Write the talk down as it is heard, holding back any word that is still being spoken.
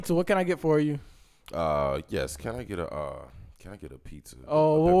So what can I get for you? Yes. Can I get a pizza?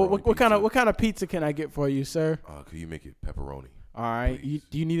 Oh, what kind of pizza can I get for you, sir? Could you make it pepperoni? All right.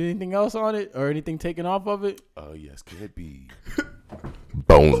 Do you need anything else on it or anything taken off of it? Yes. Can it be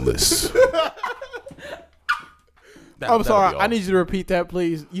boneless? I'm sorry. I need you to repeat that,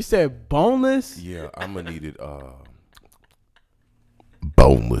 please. You said boneless? Yeah, I'm gonna need it.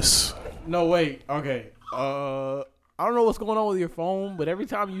 Boneless. No, wait. Okay. I don't know what's going on with your phone, but every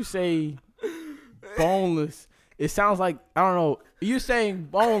time you say boneless, it sounds like, I don't know. You're saying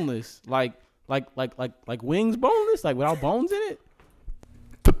boneless, like wings boneless, like without bones in it.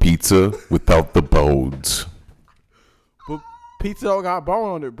 The pizza without the bones. But pizza don't got bone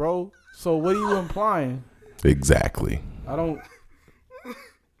on it, bro. So what are you implying? Exactly. I don't.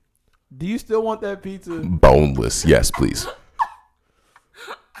 Do you still want that pizza? Boneless. Yes, please.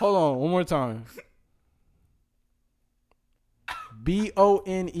 Hold on, one more time.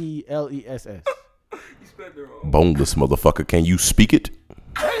 BONELESS. You spelled it wrong. Boneless, motherfucker. Can you speak it?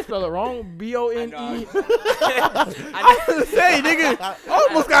 I didn't spell it wrong. BONE. I didn't say, nigga. I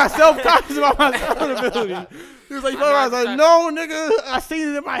almost got self-conscious about my spelling ability. He was like, I was like, no, nigga. I seen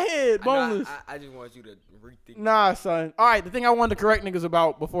it in my head. Boneless. I just want you to rethink. Nah, son. All right, the thing I wanted to correct niggas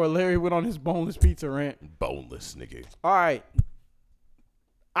about before Larry went on his boneless pizza rant. Boneless, nigga. All right.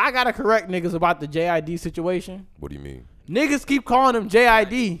 I got to correct niggas about the JID situation. What do you mean? Niggas keep calling him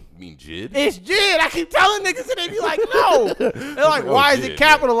JID. You mean Jid? It's Jid. I keep telling niggas and they be like, no. They're like, why is it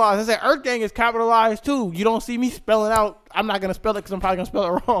capitalized? I said, Earth Gang is capitalized too. You don't see me spelling out. I'm not going to spell it because I'm probably going to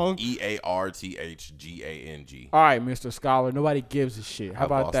spell it wrong. EARTHGANG. All right, Mr. Scholar. Nobody gives a shit. How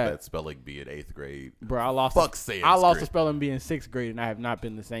about that? I lost that spelling bee in 8th grade. Bro, I lost the spelling bee in 6th grade and I have not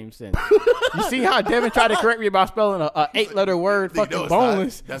been the same since. You see how Devin tried to correct me about spelling a 8-letter word, fucking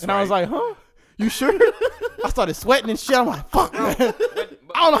boneless. That's and right. I was like, huh? You sure? I started sweating and shit. I'm like, fuck, man. I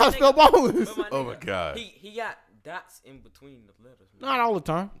don't know how to spell boneless. Oh, my God. He got dots in between the letters. Man. Not all the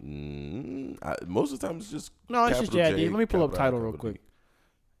time. Most of the time, it's just No, it's just JID. J, Let me pull up capital title I, real quick.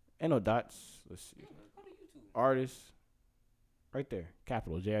 Ain't no dots. Let's see. Artist. Right there.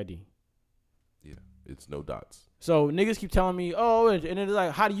 Capital JID. Yeah, it's no dots. So niggas keep telling me, oh, and then they're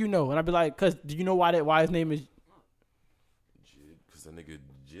like, how do you know? And I'd be like, cause do you know why his name is Jid? Because the nigga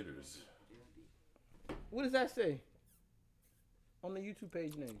jitters. What does that say? On the YouTube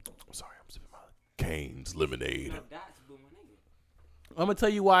page name. I'm sorry, I'm sipping my Cane's lemonade. I'm gonna tell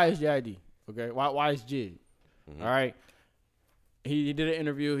you why it's JID. Okay, why it's Jid. All right. He did an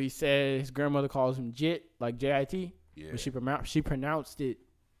interview. He said his grandmother calls him Jit, like JIT. Yeah. But she pronounced it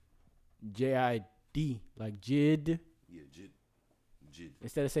JID, like Jid. Yeah, Jid.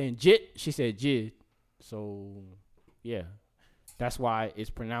 Instead of saying Jit, she said Jid. So yeah. That's why it's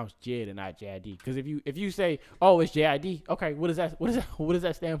pronounced Jid and not JID. Because if you say, oh, it's JID, okay, what does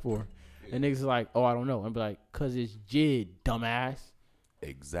that stand for? Yeah. And niggas is like, oh, I don't know. I'm like, cause it's Jid, dumbass.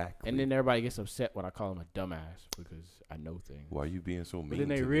 Exactly. And then everybody gets upset when I call him a dumbass because I know things. Why are you being so mean? But then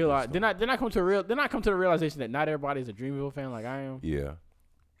they realize. Then I come to the realization that not everybody's a Dreamville fan like I am. Yeah.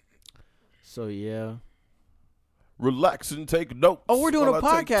 So yeah. Relax and take notes. Oh, we're doing a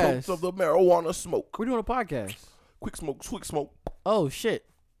podcast. Take totes of the marijuana smoke. We're doing a podcast. Quick smoke, sweet smoke. Oh shit,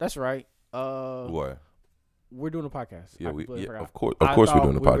 that's right. What? We're doing a podcast. Yeah, of course we're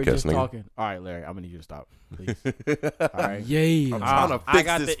doing a podcast, nigga. Talking. All right, Larry, I'm gonna need you to stop, please. All right. Yay. I'm trying to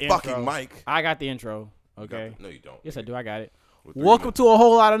fix this fucking mic. I got the intro. Okay. No, you don't. Yes, I do. I got it. Welcome to A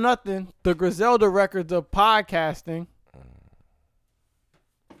Whole Lot of Nothing, the Griselda Records of podcasting.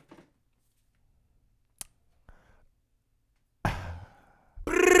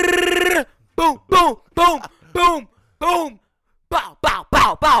 Boom, boom, boom, boom, boom. Bow, bow,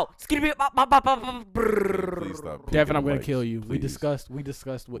 bow, bow. Please stop. Devin, I'm gonna kill you. We discussed what you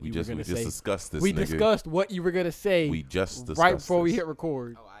were gonna say. We just discussed this. We discussed what you were gonna say. We just discussed right before we hit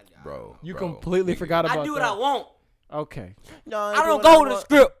record. Bro, you completely forgot about that. I do what I want. Okay. No, I don't go to the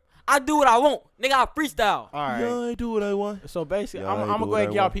script. I do what I want. Nigga, I freestyle. All right. Yeah, I do what I want. So basically, I'm gonna go ahead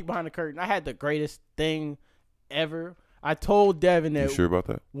and get y'all peek behind the curtain. I had the greatest thing ever. I told Devin that. You sure about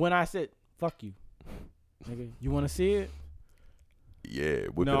that? When I said, "Fuck you," nigga, you want to see it? Yeah,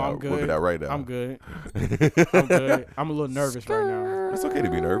 whip it I'm out. good. Whip it out right now. I'm good. I'm good. I'm a little nervous right now. It's okay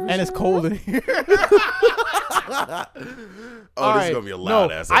to be nervous. And it's cold in here. This is gonna be a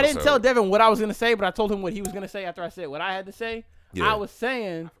loud ass episode. I didn't tell Devin what I was gonna say, but I told him what he was gonna say after I said what I had to say. Yeah. I was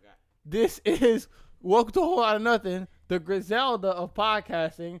saying, this is welcome to A Whole Lot of Nothing, the Griselda of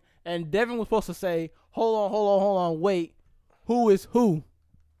podcasting, and Devin was supposed to say, hold on, wait, who is who?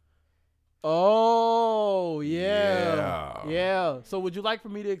 Oh, yeah. So would you like for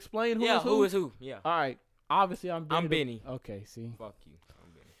me to explain who is who? Who is who? Yeah. All right. Obviously, I'm Benny. I'm Benny. Okay, see. Fuck you. I'm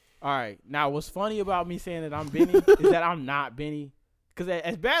Benny. All right. Now, what's funny about me saying that I'm Benny is that I'm not Benny. Because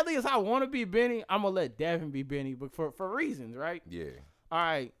as badly as I want to be Benny, I'm going to let Devin be Benny, but for reasons, right? Yeah. All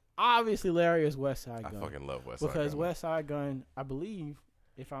right. Obviously, Larry is West Side Gun. I fucking love West Side Gun. Because West Side Gun, I believe,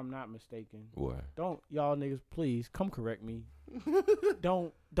 if I'm not mistaken. What? Don't, y'all niggas, please, come correct me.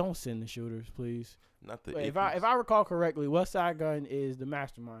 Don't send the shooters, please. Not the If I recall correctly, West Side Gun is the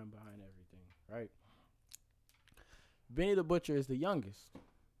mastermind behind everything, right? Benny the Butcher is the youngest.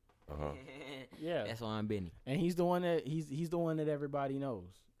 Yeah, that's why I'm Benny. And he's the one that he's the one that everybody knows.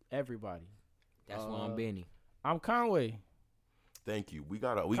 Everybody. That's why I'm Benny. I'm Conway. Thank you.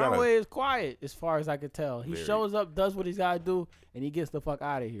 Conway is quiet as far as I could tell. He shows up, does what he's got to do, and he gets the fuck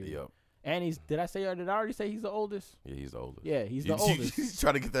out of here. Yep. And did I already say he's the oldest? Yeah, he's the oldest. Yeah, he's the oldest. He's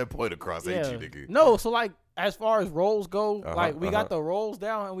trying to get that point across, ain't you, nigga? No, so like as far as roles go, like we got the roles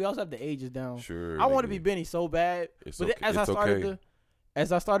down and we also have the ages down. Sure. I want to be Benny so bad,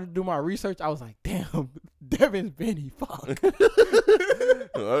 as I started to do my research, I was like, damn, Devin's Benny. Fuck.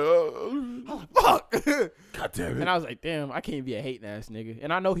 Fuck. God damn it. And I was like, damn, I can't be a hating ass nigga.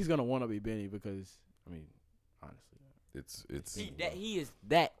 And I know he's gonna want to be Benny because, I mean, honestly, he is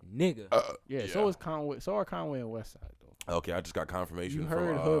that nigga. Yeah. So is Conway. So are Conway and Westside though. Okay, I just got confirmation. You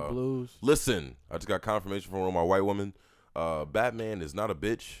heard Hood Blues. Listen, I just got confirmation from one of my white women. Batman is not a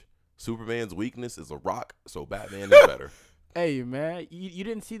bitch. Superman's weakness is a rock, so Batman is better. Hey man, you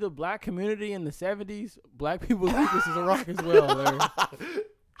didn't see the black community in the 70s? Black people's weakness is a rock as well, Larry.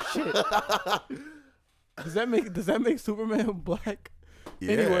 Shit. Does that make Superman black?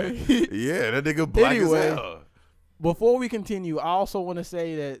 Yeah. Anyway. Yeah, that nigga black as hell. Before we continue, I also want to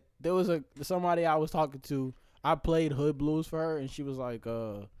say that there was somebody I was talking to. I played Hood Blues for her, and she was like,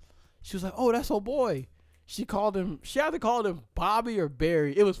 "Oh, that's old boy." She either called him Bobby or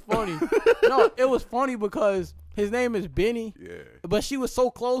Barry. It was funny. No, it was funny because his name is Benny. Yeah. But she was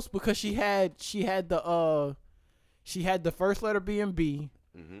so close because she had the first letter being B,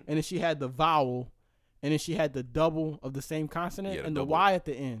 and then she had the vowel, and then she had the double of the same consonant and the Y at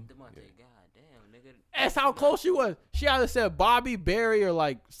the end. That's how close she was. She either said Bobby, Barry, or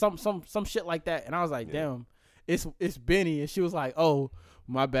like some shit like that. And I was like, damn, it's Benny. And she was like, oh,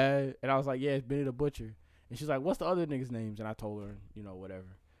 my bad. And I was like, yeah, it's Benny the Butcher. And she's like, what's the other niggas' names? And I told her, whatever.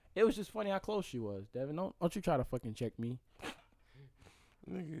 It was just funny how close she was. Devin, don't you try to fucking check me.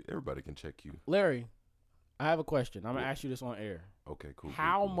 Nigga, everybody can check you. Larry, I have a question. I'm going to ask you this on air. Okay, cool.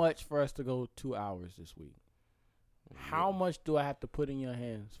 How much for us to go 2 hours this week? How much do I have to put in your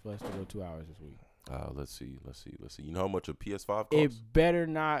hands for us to go 2 hours this week? Let's see. You know how much a PS5 costs? It better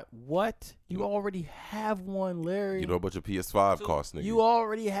not. What? You already have one, Larry. You know how much a PS5 costs, nigga? You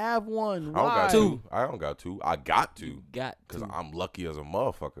already have one. Why? I don't got two. I got to. You got to. Because I'm lucky as a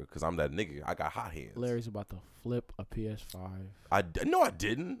motherfucker. Because I'm that nigga. I got hot hands. Larry's about to flip a PS5. No, I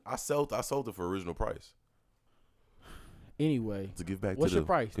didn't. I sold it for original price. Anyway, to give back what's to your the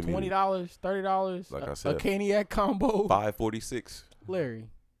price? community. $20, $30. Like I said, a Caniac combo. $546. Larry,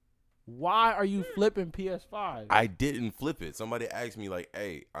 why are you flipping PS5? I didn't flip it. Somebody asked me like,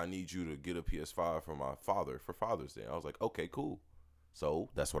 "Hey, I need you to get a PS5 for my father for Father's Day." I was like, "Okay, cool." So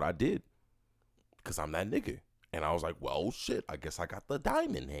that's what I did, cause I'm that nigga. And I was like, "Well, shit. I guess I got the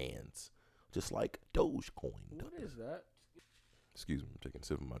diamond hands, just like Dogecoin." What is that? Excuse me, I'm taking a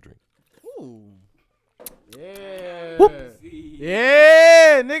sip of my drink. Ooh. Yeah. Whoop.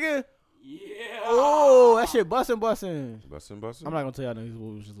 Yeah, nigga. Yeah. Oh, that shit bussin'. Bussin'. I'm not gonna tell y'all niggas what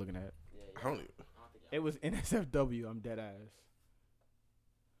we was just looking at. I don't even. It was NSFW. I'm dead ass.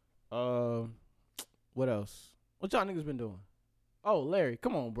 What else? What y'all niggas been doing? Oh, Larry,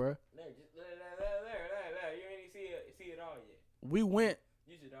 come on, bro. Larry, you ain't see it all yet. We went.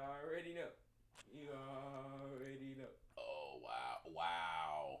 You should already know. You already know. Oh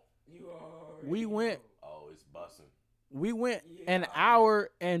wow. You already. We went. Oh, it's bussin'. We went an hour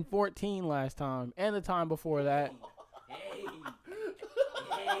and 14 last time, and the time before that. Hey.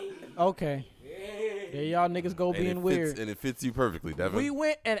 Okay. There y'all niggas go being weird. And it fits you perfectly, Devin. We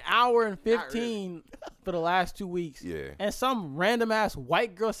went an hour and 15 for the last 2 weeks. Yeah. And some random ass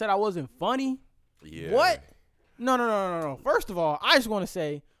white girl said I wasn't funny. Yeah. What? No. First of all, I just want to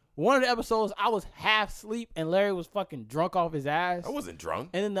say, one of the episodes, I was half asleep and Larry was fucking drunk off his ass. I wasn't drunk.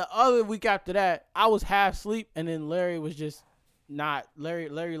 And then the other week after that, I was half asleep and then Larry was just not.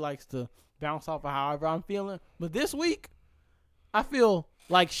 Larry likes to bounce off of however I'm feeling. But this week, I feel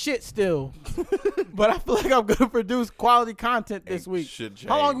like shit still. But I feel like I'm going to produce quality content this week.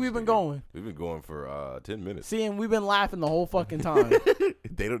 How long have we been going? We've been going for 10 minutes. See, and we've been laughing the whole fucking time.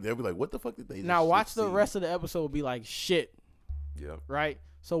 They'll be like, what the fuck did they Now watch the see? rest of the episode be like shit. Yeah. Right?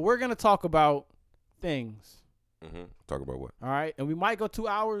 So we're going to talk about things. Talk about what? All right, and we might go 2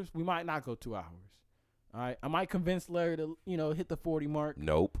 hours. We might not go 2 hours. All right, I might convince Larry to hit the 40 mark.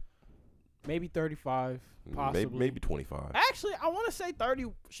 Nope. Maybe 35, possibly. Maybe 25. Actually, I want to say 30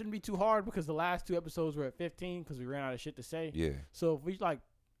 shouldn't be too hard because the last 2 episodes were at 15 because we ran out of shit to say. Yeah. So if we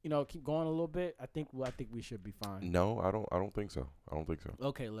keep going a little bit, I think we should be fine. No, I don't think so.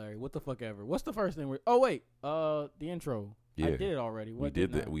 Okay, Larry, what the fuck ever. What's the first thing the intro. Yeah. I did it already. We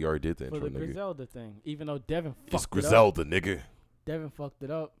did that. We already did the intro, for the nigga. Griselda thing, even though Devin fucked It's Griselda, it up. nigga. Devin fucked it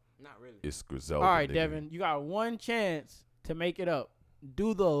up. Not really. It's Griselda. All right, nigga. Devin, you got one chance to make it up.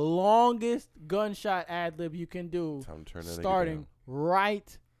 Do the longest gunshot ad lib you can do. Time to turn that starting nigga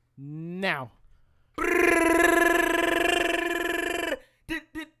right now.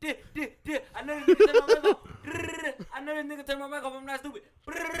 I know this nigga turn my mic off. I'm not stupid.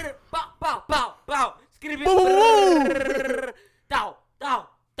 Bow, bow, bow, bow. Skitty down, down,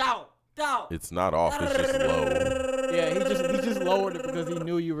 down, down. It's not off. It's just low. Yeah, he just lowered it because he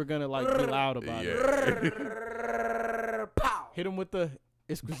knew you were gonna be loud about it. Pow. Hit him with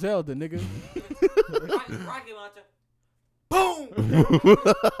it's Griselda, nigga. Rocket launcher. Boom. Boom,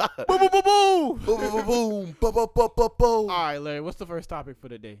 boom, boom, boom. Boom, boom, boom, boom, boom, boom. All right, Larry, what's the first topic for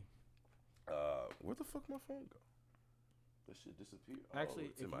the day? Where the fuck my phone go? That shit disappeared. Actually,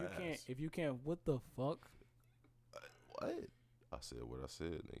 it's in my ass. if you can't, what the fuck? What? I said what I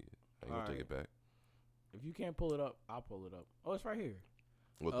said, nigga. I ain't gonna take it back. If you can't pull it up, I'll pull it up. Oh, it's right here.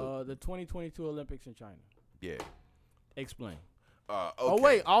 What the 2022 Olympics in China. Yeah. Explain. Okay. Oh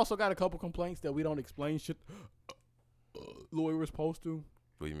wait, I also got a couple complaints that we don't explain shit. The way we're supposed to.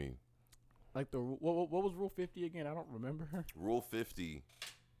 What do you mean? Like what was Rule 50 again? I don't remember. Rule 50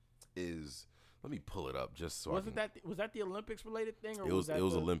 is. Let me pull it up just so was that the Olympics related thing, or it was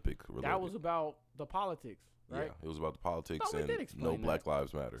Olympic related. That was about the politics, right? Yeah, it was about the politics we and did explain no Black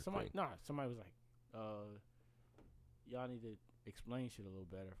Lives Matter. Somebody was like, y'all need to explain shit a little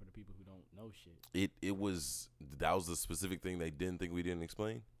better for the people who don't know shit. That was the specific thing they didn't think we didn't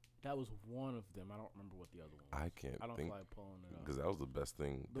explain. That was one of them. I don't remember what the other one was. I don't feel like pulling it up because that was the best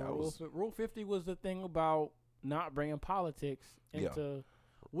thing. Rule 50 was the thing about not bringing politics into. Yeah.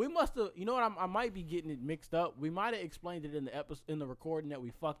 We must have, you know what? I might be getting it mixed up. We might have explained it in the in the recording that we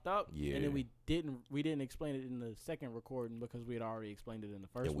fucked up, and then we didn't explain it in the second recording because we had already explained it in the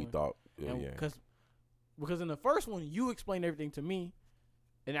first one. And we thought, because in the first one you explained everything to me,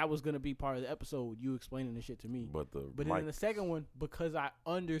 and that was gonna be part of the episode. You explaining the shit to me, but then in the second one, because I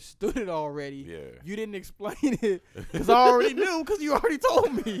understood it already, you didn't explain it because I already knew because you already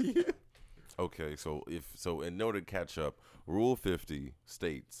told me. Okay, so in order to catch up, Rule 50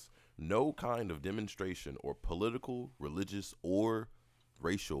 states no kind of demonstration or political, religious, or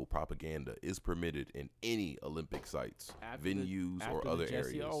racial propaganda is permitted in any Olympic sites, venues, or other areas.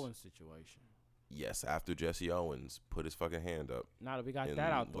 After the Jesse Owens situation. Yes, after Jesse Owens put his fucking hand up. Now that we got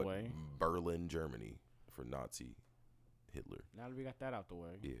that out the way. Berlin, Germany, for Nazi Hitler. Now that we got that out the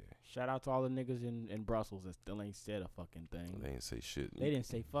way. Yeah. Shout out to all the niggas in Brussels that still ain't said a fucking thing. They ain't say shit. They didn't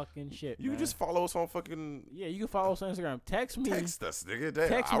say fucking shit. You man. Just follow us on fucking. Yeah, you can follow us on Instagram. Text us, nigga.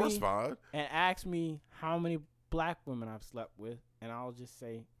 Damn, I'll respond. And ask me how many black women I've slept with, and I'll just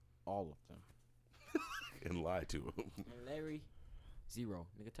say all of them. And lie to them. And Larry, 0.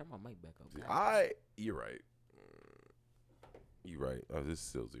 Nigga, turn my mic back up. You're right. You're right. This is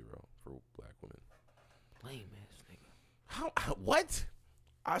still 0 for black women. Lame ass nigga. What?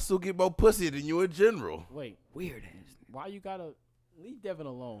 I still get more pussy than you in general. Wait, weird ass. Why you gotta leave Devin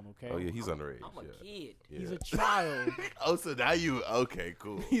alone? Okay. Oh yeah, he's underage. I'm a kid. Yeah. He's a child. Oh, so now you okay?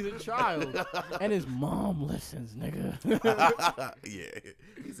 Cool. He's a child, and his mom listens, nigga. Yeah,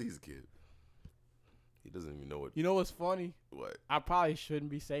 he's a kid. He doesn't even know what. You know what's funny? What? I probably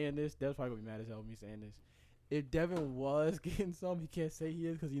shouldn't be saying this. Dev's probably gonna be mad as hell with me saying this. If Devin was getting some, he can't say he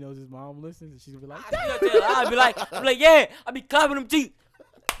is because he knows his mom listens, and she's gonna be like, I'll be like, yeah, I be clapping them teeth.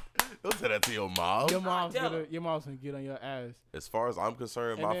 Don't say that to your mom. Your mom's gonna get on your ass. As far as I'm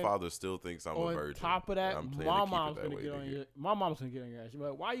concerned, And my father still thinks I'm a virgin. On top of that, my mom's gonna get on your. My mom's gonna get on your ass. She's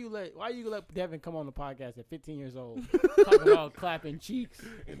like, why you let Devin come on the podcast at 15 years old, talking about clapping cheeks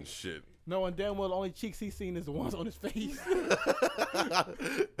and shit? Knowing damn well the only cheeks he's seen is the ones on his face.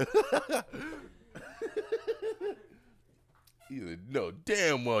 You know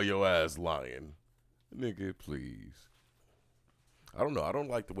damn well your ass lying, nigga. Please. I don't know. I don't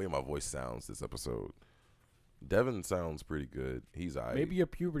like the way my voice sounds this episode. Devin sounds pretty good. He's alright. Maybe your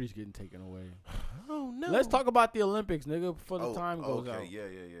puberty's getting taken away. Oh no. Let's talk about the Olympics, nigga, before the time goes out. Yeah.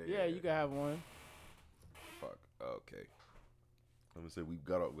 Yeah, you can have one. Fuck. Okay. Let me say we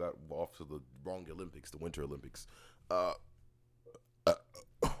got off to the wrong Olympics, the Winter Olympics.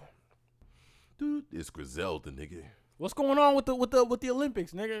 It's Griselda, nigga. What's going on with the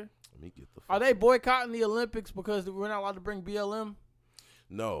Olympics, nigga? Let me get the. Are they boycotting the Olympics because we're not allowed to bring BLM?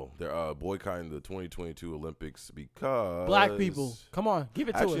 No, they're boycotting the 2022 Olympics because Black people. Come on, give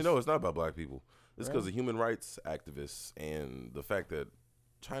it to us. Actually, no, it's not about black people. It's because of human rights activists and the fact that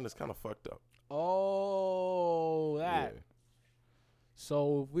China's kind of fucked up. Oh, that. Yeah.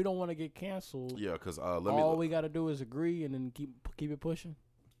 So if we don't want to get canceled, Yeah, because we got to do is agree and then keep it pushing.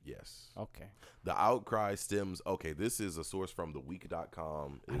 Yes. Okay. The outcry stems. Okay, this is a source from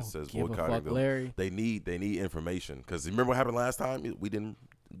theweek.com. It says boycotting them. Larry. They need information because remember what happened last time? We didn't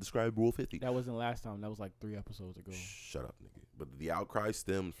describe Rule 50. That wasn't last time. That was like 3 episodes ago. Shut up, nigga. But the outcry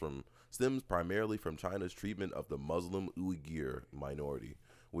stems primarily from China's treatment of the Muslim Uyghur minority,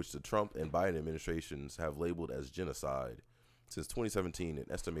 which the Trump and Biden administrations have labeled as genocide. Since 2017, an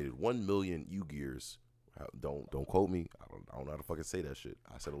estimated 1 million Uyghurs. Don't quote me. I don't know how to fucking say that shit.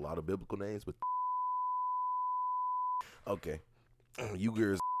 I said a lot of biblical names, but okay.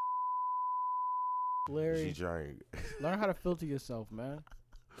 Uyghurs. Larry, learn how to filter yourself, man.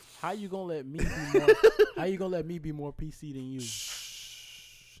 How you gonna let me be more PC than you?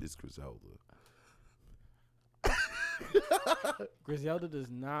 Shh, it's Griselda. Griselda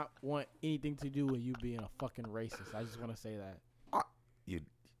does not want anything to do with you being a fucking racist. I just want to say that.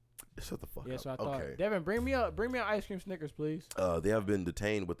 Shut the fuck up. Yeah, so I thought, okay. Devin, bring me up ice cream Snickers, please. They have been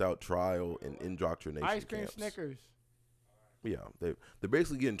detained without trial in indoctrination Ice cream camps. Snickers. Yeah, they're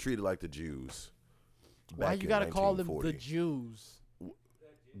basically getting treated like the Jews. Why you gotta call them the Jews?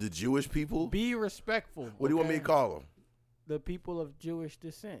 The Jewish people? Be respectful. What do you want me to call them? The people of Jewish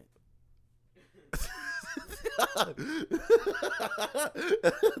descent.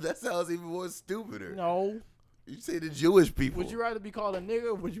 That sounds even more stupider. No. You say the Jewish people. Would you rather be called a nigga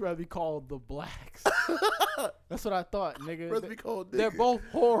or would you rather be called the blacks? That's what I thought, nigga. Rather be called nigga. They're both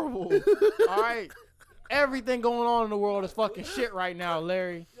horrible. All right. Everything going on in the world is fucking shit right now,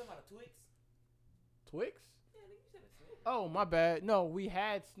 Larry. You talking about Twix? Twix? Yeah, nigga, you said a Twix. Oh, my bad. No, we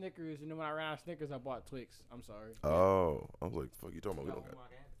had Snickers, and then when I ran out of Snickers, I bought Twix. I'm sorry. Oh, I was like, fuck you talking about? We don't got.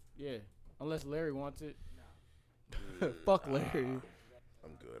 Yeah, unless Larry wants it. No. Fuck Larry.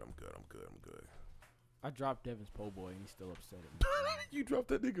 I'm good. I dropped Devin's po' boy, and he's still upset at me. You dropped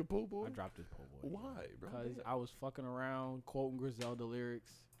that nigga po' boy? I dropped his po' boy. Why, bro? Because I was fucking around quoting Griselda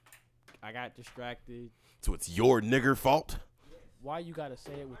lyrics. I got distracted. So it's your nigger fault? Why you gotta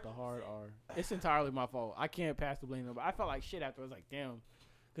say it with the hard R? It's entirely my fault. I can't pass the blame. But I felt like shit after. I was like, damn.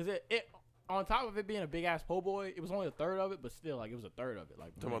 Because it on top of it being a big ass po' boy, it was only a third of it, but still, like, it was a third of it.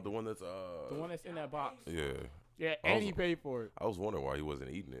 Like, Talking about the one that's the one that's in that box. Yeah. Yeah, and he paid for it. I was wondering why he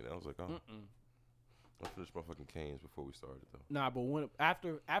wasn't eating it. I was like, oh. I finished my fucking canes before we started though. Nah, but when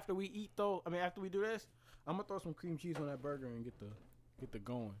after we eat though, after we do this, I'm gonna throw some cream cheese on that burger and get the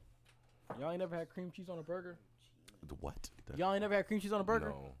going. Y'all ain't never had cream cheese on a burger? The what? Y'all ain't never had cream cheese on a burger?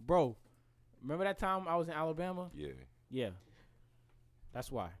 No. Bro, remember that time I was in Alabama? Yeah. Yeah.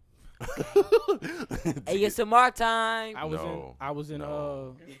 That's why. ASMR time. I was in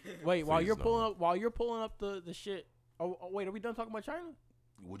wait, while you're pulling up the shit. Oh, wait, are we done talking about China?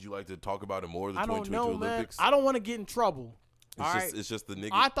 Would you like to talk about it more? The I don't 2022 know, Olympics? man. I don't want to get in trouble. It's just the nigga.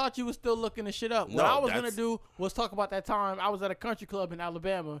 I thought you was still looking the shit up. No, what I was gonna do was talk about that time I was at a country club in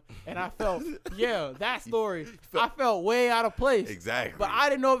Alabama and I felt that story. I felt way out of place. Exactly. But I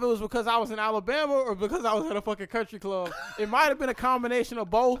didn't know if it was because I was in Alabama or because I was at a fucking country club. It might have been a combination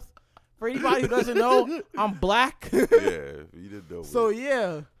of both. For anybody who doesn't know, I'm black. Yeah, you didn't know. So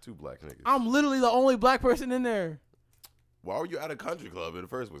yeah, 2 black niggas. I'm literally the only black person in there. Why were you at a country club in the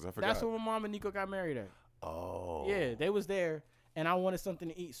first place? I forgot. That's where my mom and Nico got married at. Oh. Yeah, they was there, and I wanted something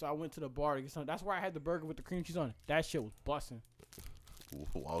to eat, so I went to the bar to get something. That's where I had the burger with the cream cheese on it. That shit was busting.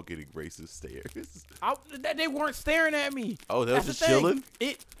 While getting racist stares. They weren't staring at me. Oh, they was just chilling?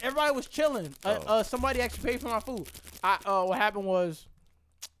 Everybody was chilling. Somebody actually paid for my food. What happened was,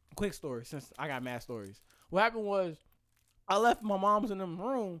 quick story, since I got mad stories. What happened was, I left my mom's in the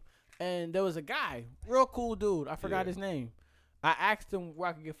room, and there was a guy, real cool dude. I forgot his name. I asked him where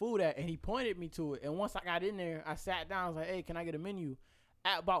I could get food at, and he pointed me to it. And once I got in there, I sat down. I was like, hey, can I get a menu?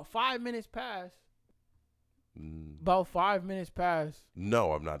 At about 5 minutes past.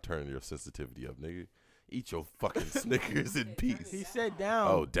 No, I'm not turning your sensitivity up, nigga. Eat your fucking Snickers in peace. He said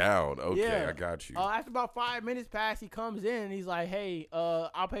down. Oh, down. Okay, yeah. I got you. After about 5 minutes past, he comes in, and he's like, hey,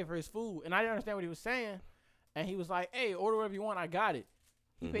 I'll pay for his food. And I didn't understand what he was saying. And he was like, hey, order whatever you want. I got it.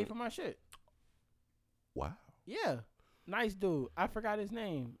 He paid for my shit. Wow. Yeah. Nice dude. I forgot his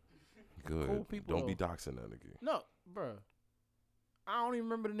name. Good. Cool people. Don't be doxing that nigga. No, bro. I don't even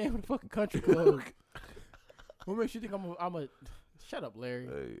remember the name of the fucking country club. What makes you think I'm a Shut up, Larry.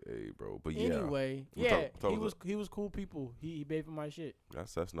 Hey, bro. But yeah. Anyway, he was cool people. He paid for my shit.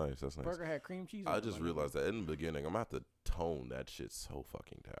 That's nice. That's nice. Burger had cream cheese on I it. just realized that in the beginning, I'm gonna have to tone that shit so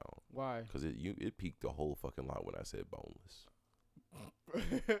fucking down. Why? Because it peaked the whole fucking lot when I said boneless.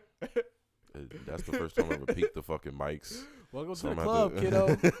 That's the first time I ever peaked the fucking mics. Welcome to the club,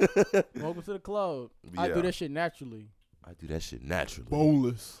 kiddo. Welcome to the club. Yeah. I do that shit naturally.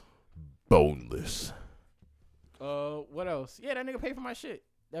 Boneless. What else? Yeah, that nigga paid for my shit.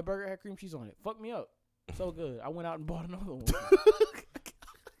 That burger had cream cheese on it. Fuck me up. So good. I went out and bought another one.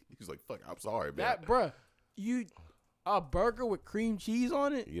 He was like, fuck, I'm sorry, man. That, bruh, a burger with cream cheese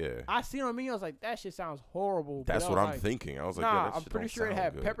on it? Yeah. I seen it on me. I was like, that shit sounds horrible. That's what I'm thinking. I was like, nah, yeah, that I'm shit pretty sure it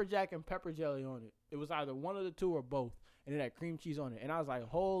had good. pepper jack and pepper jelly on it. It was either one of the two or both. And it had cream cheese on it. And I was like,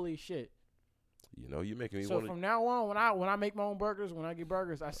 holy shit. You know, you're making me want to. So from now on, when I make my own burgers, when I get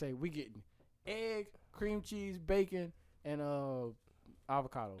burgers, I say, we getting egg, cream cheese, bacon, and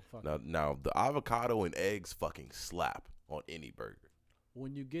avocado. Now the avocado and eggs fucking slap on any burger.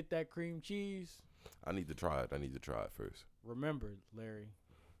 When you get that cream cheese, I need to try it. First. Remember, Larry,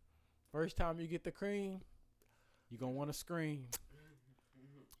 first time you get the cream, you're going to want to scream.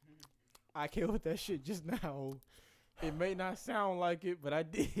 I killed that shit just now. It may not sound like it, but I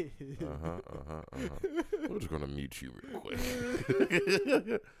did. I'm just going to mute you real quick.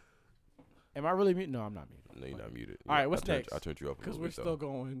 Am I really muted? No, I'm not muted. No, you're not muted. All right, what's next? I turned you up a little bit. Because we're still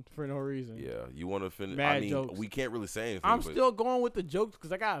going for no reason. Yeah, you want to finish? Mad jokes. We can't really say anything. I'm still going with the jokes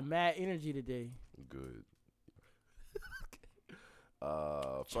because I got mad energy today. Good.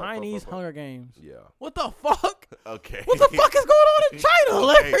 Chinese Hunger Games. Yeah. What the fuck? Okay. What the fuck is going on in China,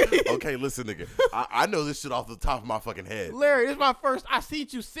 Larry? Okay, listen, nigga. I know this shit off the top of my fucking head. Larry, this is my first. I seen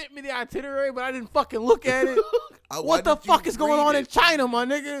you sent me the itinerary, but I didn't fucking look at it. What the fuck is going on in China, my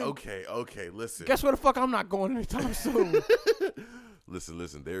nigga? Okay, listen. Guess where the fuck I'm not going anytime soon.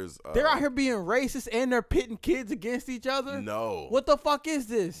 Listen. There's they're out here being racist and they're pitting kids against each other. No. What the fuck is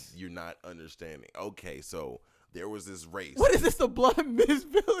this? You're not understanding. Okay, so there was this race. What is this? The Blood Mist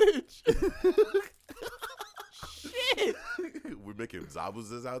Village? Shit. We're making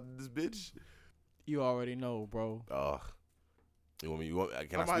zabuzas out of this bitch. You already know, bro. You want me?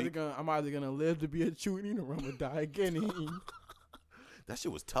 Can I speak? I'm either gonna live to be a chunin or I'm gonna die again. That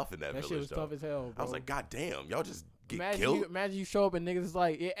shit was tough in that village. That shit was tough as hell, bro. I was like, God damn, y'all just get killed. Imagine you show up and niggas is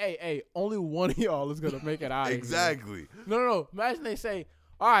like, hey, only one of y'all is gonna make it out of Exactly. here. No. Imagine they say,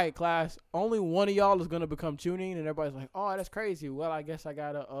 all right, class, only one of y'all is gonna become chunin, and everybody's like, oh, that's crazy. Well, I guess I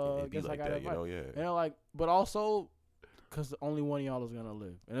gotta, you know, yeah. And they're like, but also, because only one of y'all is gonna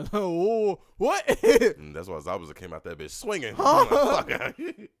live. And it's like, whoa, what? That's why Zabuza came out that bitch swinging. Huh?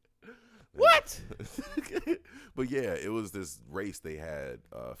 What? But yeah, it was this race they had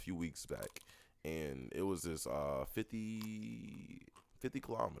a few weeks back, and it was this 50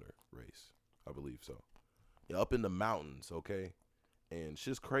 kilometer race, I believe so. Yeah, up in the mountains, okay? And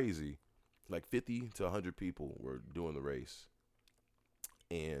shit's crazy. Like 50 to 100 people were doing the race.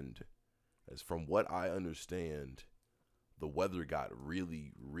 And as from what I understand, the weather got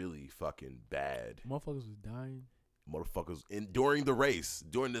really, really fucking bad. Motherfuckers was dying. During the race,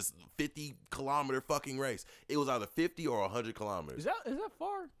 during this 50 kilometer fucking race. It was either 50 or 100 kilometers. Is that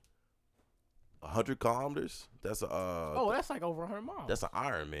far? 100 kilometers? That's that's like over 100 miles. That's an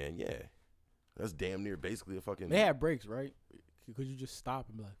Ironman, yeah. That's damn near basically a fucking. They had breaks, right? Could you just stop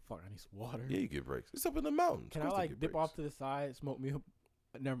and be like, fuck, I need some water? Yeah, you get breaks. It's up in the mountains. Can I like dip off to the side, smoke me up?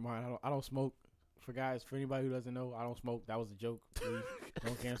 Never mind. I don't smoke. For anybody who doesn't know, I don't smoke. That was a joke. Please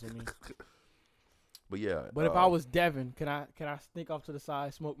don't cancel me. But yeah. But if I was Devin, can I sneak off to the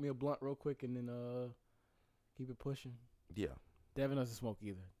side, smoke me a blunt real quick, and then keep it pushing? Yeah. Devin doesn't smoke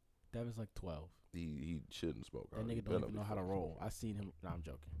either. Devin's like 12. He shouldn't smoke. That nigga don't even know how to roll. I seen him. No, I'm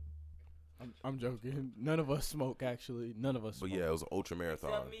joking. I'm joking. None of us smoke, actually. None of us smoke. But yeah, it was an ultra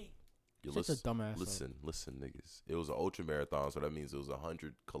marathon. Such a dumbass. Listen, niggas. It was an ultra marathon, so that means it was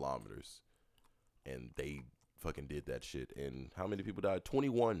 100 kilometers. And they fucking did that shit. And how many people died?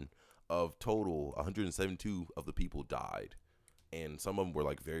 21 of total. 172 of the people died. And some of them were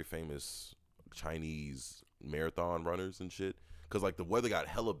like very famous Chinese marathon runners and shit. Because like the weather got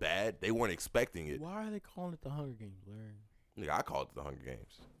hella bad. They weren't expecting it. Why are they calling it the Hunger Games, Larry? Nigga, I called it the Hunger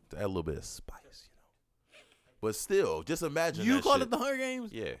Games. To add a little bit of spice, you know. But still, just imagine you that called shit. it the Hunger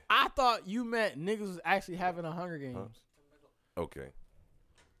Games? Yeah. I thought you meant niggas was actually having a Hunger Games. Huh? Okay.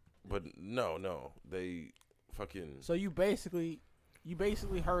 But no. They fucking. So you basically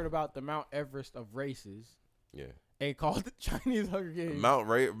heard about the Mount Everest of races. Yeah. They called the Chinese Hunger Games. Mount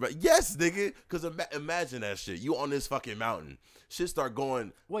Ray. Yes, nigga. Because imagine that shit. You on this fucking mountain. Shit start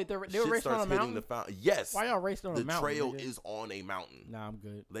going. Wait, they were racing on a mountain? Yes. Why y'all racing on a mountain? The trail nigga? is on a mountain. Nah, I'm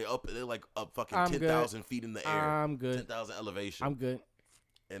good. They're like up fucking 10,000 feet in the air. I'm good. 10,000 elevation. I'm good.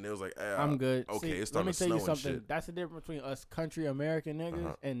 And it was like, I'm good. Okay, See, it started let me tell you something. Shit. That's the difference between us country American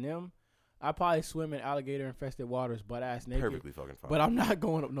niggas and them. I probably swim in alligator infested waters, butt ass naked. Perfectly fucking fine. But I'm not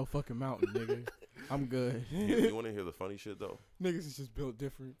going up no fucking mountain, nigga. I'm good. You want to hear the funny shit though? Niggas is just built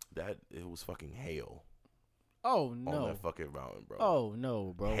different. It was fucking hail. Oh no. On that fucking mountain, bro. Oh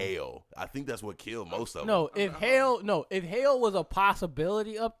no, bro. Hail. I think that's what killed most of them. No, if hail was a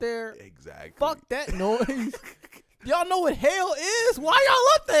possibility up there, exactly. Fuck that noise. Y'all know what hail is? Why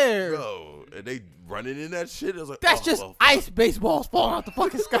y'all up there? Bro, and they running in that shit. It was like, that's just ice baseballs falling out the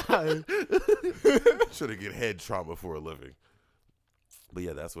fucking sky. Should have get head trauma for a living. But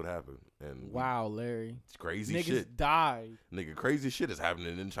yeah, that's what happened. And wow, Larry. It's crazy Niggas shit. died. Nigga, crazy shit is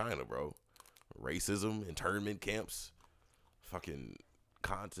happening in China, bro. Racism, internment camps, fucking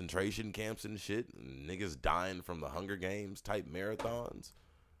concentration camps and shit. Niggas dying from the Hunger Games type marathons.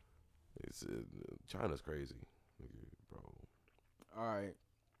 China's crazy, bro. All right.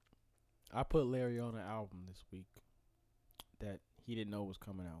 I put Larry on an album this week that he didn't know was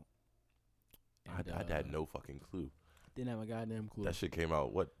coming out. And, I had no fucking clue. Didn't have a goddamn clue. That shit came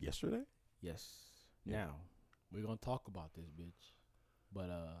out, what, yesterday? Yes. Yeah. Now, we're going to talk about this, bitch. But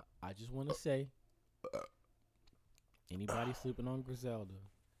I just want to say, anybody sleeping on Griselda,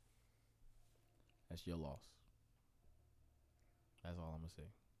 that's your loss. That's all I'm going to say.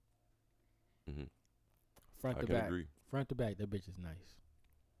 Mm-hmm. Front I to can back. agree. Front to back, that bitch is nice.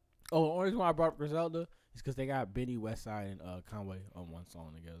 Oh, the only reason why I brought up Griselda is because they got Benny, Westside, and Conway on one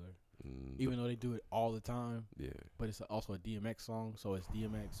song together. Even though they do it all the time. Yeah. But it's also a DMX song, so it's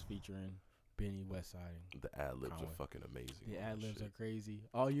DMX featuring Benny, Westside, and the ad-libs Conway. are fucking amazing. The ad-libs are crazy.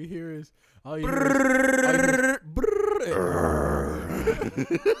 All you hear is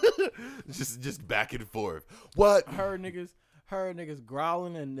just back and forth. What? Her niggas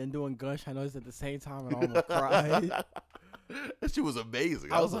growling and doing gunshot noise at the same time and almost cried. That shit was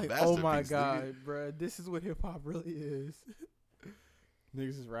amazing. I was like, oh my god, nigga. bro, this is what hip hop really is.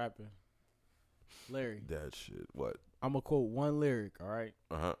 Niggas is rapping. Larry. That shit. What? I'm gonna quote one lyric, all right?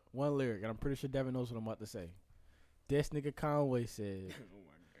 Uh-huh. One lyric, and I'm pretty sure Devin knows what I'm about to say. This nigga Conway said. Oh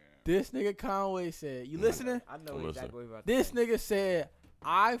my god. This nigga Conway said. You listening? I know exactly what about this nigga said,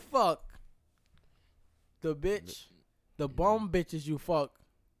 I fuck the bitch, the bum bitches you fuck,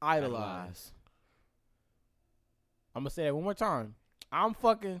 idolize. I'm gonna say that one more time. I'm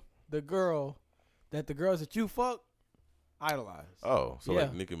fucking the girls that you fuck, idolize. Oh, so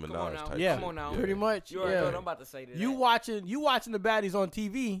like Nicki Minaj type yeah. shit. Come on now. Pretty much. You already know what I'm about to say to you watching the baddies on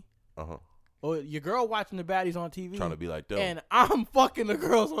TV. Uh-huh. Or your girl watching the baddies on TV. Trying to be like them. And I'm fucking the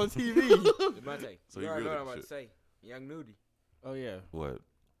girls on TV. So you already know what I'm about to say. Young Nudie. Oh, yeah. What?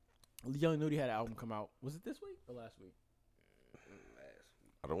 Young Nudie had an album come out. Was it this week or last week?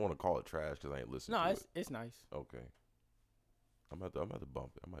 I don't want to call it trash because I ain't listening to it. No, it's nice. Okay. I'm about to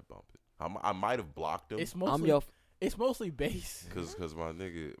bump it. I might bump it. I might have blocked him. It's mostly bass. Cause my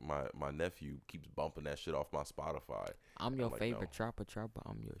nigga, my nephew keeps bumping that shit off my Spotify. I'm your favorite trapper.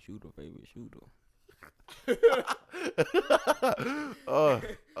 I'm your favorite shooter. Oh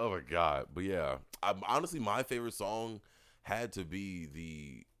my god. But yeah, honestly, my favorite song had to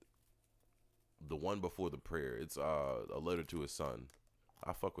be the one before the prayer. It's A Letter to His Son.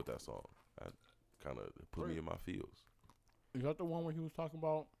 I fuck with that song. That kind of put me in my feels. Is that the one where he was talking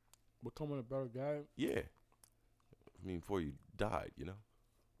about becoming a better guy? Yeah. I mean, before you died, you know?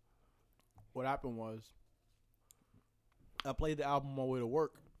 What happened was, I played the album on my way to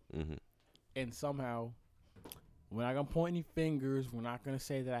work. Mm-hmm. And somehow, we're not going to point any fingers. We're not going to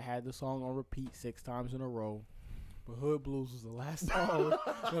say that I had the song on repeat 6 times in a row. But Hood Blues was the last song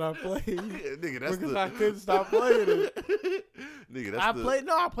that I played. Yeah, nigga, that's because I couldn't stop playing it. Nigga, I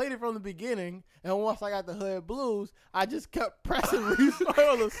played it from the beginning. And once I got the Hood Blues, I just kept pressing restart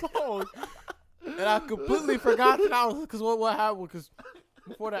on the song. And I completely forgot that I was, because what happened, because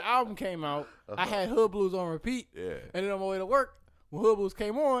before the album came out, I had Hood Blues on repeat. Yeah. And then on my way to work, when Hood Blues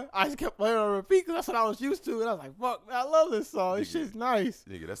came on, I just kept playing on repeat because that's what I was used to. And I was like, fuck, man, I love this song. This shit's nice.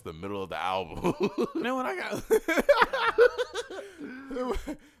 Nigga, that's the middle of the album. Then when I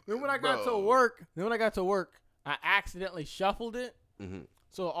got to work, I accidentally shuffled it. Mm-hmm.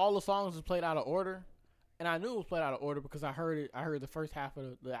 So all the songs was played out of order. And I knew it was played out of order because I heard the first half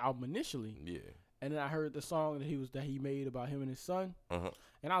of the album initially. Yeah. And then I heard the song that he made about him and his son. Uh-huh.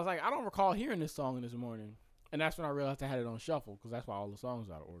 And I was like, I don't recall hearing this song this morning. And that's when I realized I had it on shuffle because that's why all the songs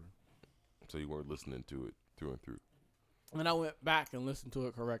are out of order. So you weren't listening to it through and through? And I went back and listened to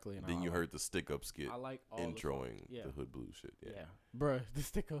it correctly. And Then you heard the stick up skit I like all introing the Hood Blue shit. Yeah. Bruh, the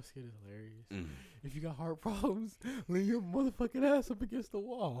stick up skit is hilarious. Mm. If you got heart problems, lean your motherfucking ass up against the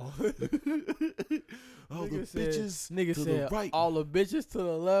wall. All the nigga to said, the right. all the bitches to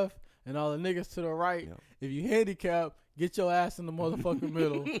the left and all the niggas to the right. Yeah. If you handicapped, get your ass in the motherfucking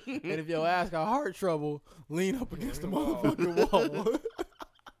middle. And if your ass got heart trouble, lean up against the motherfucking wall.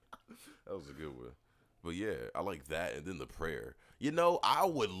 That was a good one. But yeah, I like that. And then the prayer. You know, I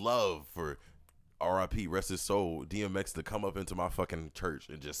would love for R.I.P. rest his soul, DMX to come up into my fucking church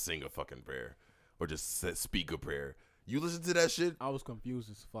and just sing a fucking prayer. Or just speak a prayer. You listen to that shit? I was confused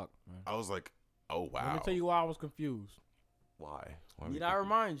as fuck, man. I was like, oh, wow. Let me tell you why I was confused. Why? Did I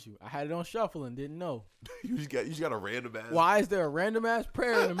remind you? I had it on shuffle and didn't know. you just got a random ass. Why is there a random ass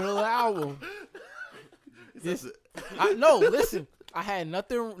prayer in the middle of the album? No, listen. I had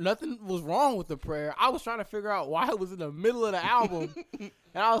nothing was wrong with the prayer. I was trying to figure out why it was in the middle of the album. And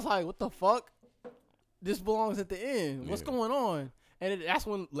I was like, what the fuck? This belongs at the end. What's going on? And that's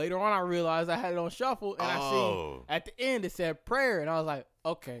when later on I realized I had it on shuffle. And I seen at the end it said prayer. And I was like,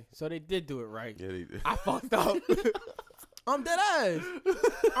 okay, so they did do it right. Yeah, they did. I fucked up. I'm dead ass.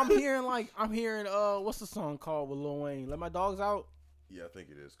 I'm hearing what's the song called with Lil Wayne? Let My Dogs Out? Yeah, I think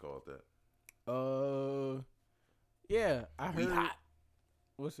it is called that. Yeah, I heard.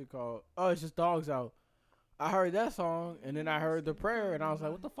 What's it called? Oh, it's just Dogs Out. I heard that song, and then I heard the prayer, and I was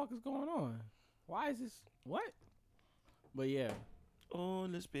like, what the fuck is going on? Why is this? What? But yeah. Oh,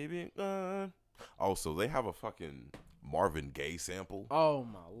 this baby. Also, they have a fucking Marvin Gaye sample. Oh,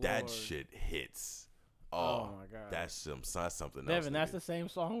 my Lord. That shit hits. Oh my God. That's something else. Devin, that's the same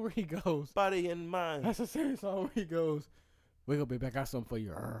song where he goes. Body and mind. That's the same song where he goes. Wake up, baby. I got something for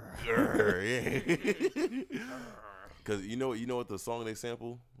you. Because you know what the song they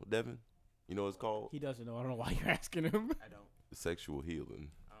sample, Devin? You know what it's called? He doesn't know. I don't know why you're asking him. I don't. Sexual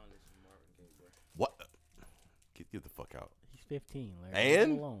Healing. I don't listen to Marvin Gaye, bro. What? Get the fuck out. He's 15, Larry.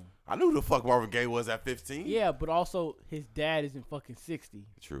 And? Leave him alone. I knew who the fuck Marvin Gaye was at 15. Yeah, but also his dad isn't fucking 60.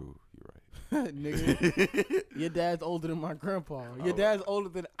 True. You're right. Nigga, your dad's older than my grandpa. Your dad's older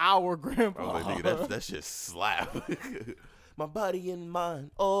than our grandpa. I was like, nigga, that shit slap. My body and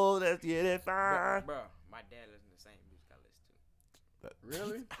mind. Oh, that's fine. Bro, my dad listens to the same music I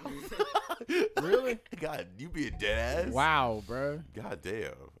listen to. Really? Really? God, you be a dead ass? Wow, bro. God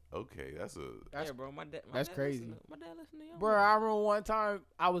damn. Okay, that's bro. My dad. That's crazy. My dad listens to Young. Bro, I remember one time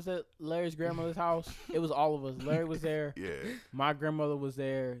I was at Larry's grandmother's house. It was all of us. Larry was there. Yeah. My grandmother was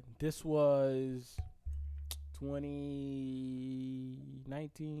there. This was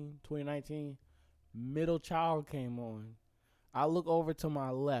 2019. Middle Child came on. I look over to my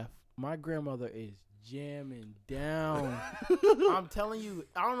left. My grandmother is jamming down. I'm telling you,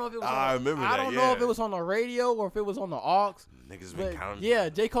 I don't know if it was. I don't know if it was on the radio or if it was on the aux. Niggas been counting. Yeah,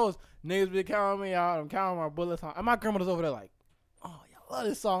 J. Cole's niggas been counting me out. I'm counting my bullets. And my grandmother's over there like, oh, y'all love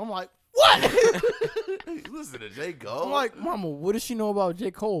this song. I'm like, what? You listen to J. Cole? I'm like, Mama, what does she know about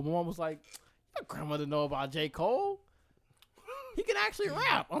J. Cole? My mom was like, your grandmother know about J. Cole? He can actually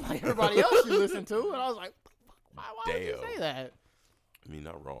rap, unlike everybody else you listen to. And I was like, why would you say that? I mean,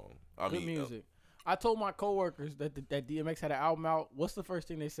 not wrong. Good music. I told my coworkers that DMX had an album out. What's the first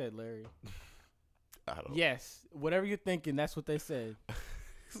thing they said, Larry? I don't know. Yes. Whatever you're thinking, that's what they said.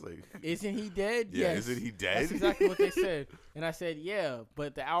 Like, isn't he dead? Yeah, yes. Isn't he dead? That's exactly what they said. And I said, yeah,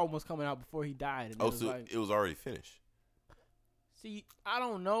 but the album was coming out before he died. And so it was already finished. See, I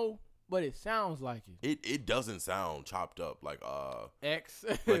don't know, but it sounds like it. It doesn't sound chopped up like X.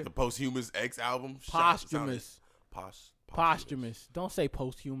 like the Posthumous X album. Posthumous. Posthumous. Don't say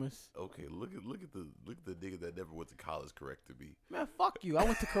posthumous. Okay, look at the nigga that never went to college corrected me. Man, fuck you. I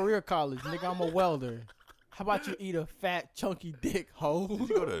went to career college, nigga. I'm a welder. How about you eat a fat, chunky dick, hoe?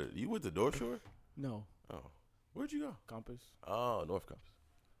 Did you went to North Shore? No. Oh. Where'd you go? Compass. Oh, North Compass.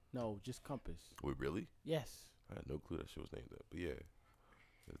 No, just Compass. Wait, really? Yes. I had no clue that shit was named that. But yeah.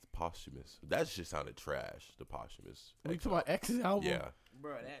 It's Posthumous. That shit sounded trash, the Posthumous. Are you talking about X's album? Yeah.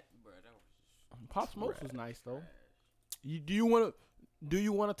 Bro, that was Pop Smoke was nice, though. Do you want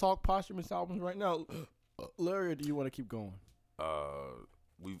to talk posthumous albums right now, Larry, or do you want to keep going?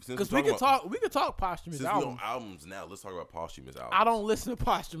 Because we could talk posthumous albums. Since we on albums now, let's talk about posthumous albums. I don't listen to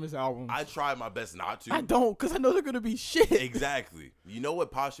posthumous albums. I try my best not to. I don't, because I know they're gonna be shit. Exactly. You know what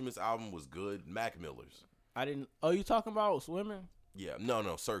posthumous album was good? Mac Miller's. I didn't. Oh, you talking about Swimming? Yeah.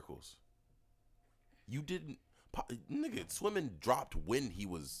 No. Circles. You didn't. Nigga, Swimming dropped when he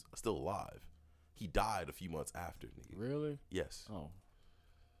was still alive. He died a few months after, nigga. Really? Yes. Oh.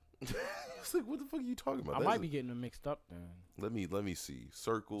 It's like, what the fuck are you talking about? I might be getting them mixed up then. Let me see.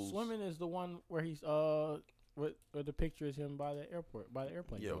 Circles. Swimming is the one where he's what the picture is him by the airport, by the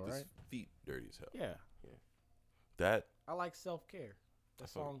airplane. Yeah, door, with his right? feet dirty as hell. Yeah. That I like self-care. That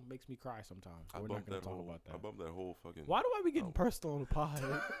song makes me cry sometimes. We're not going to talk about that. I bumped that whole fucking. Why do I be getting personal on the pod?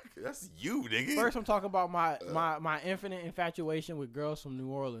 That's you, nigga. First, I'm talking about my infinite infatuation with girls from New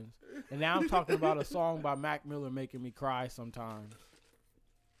Orleans, and now I'm talking about a song by Mac Miller making me cry sometimes.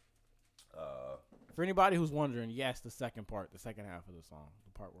 For anybody who's wondering, yes, the second half of the song,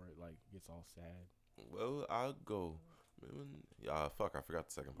 the part where it like gets all sad. Well, I'll go. Fuck, I forgot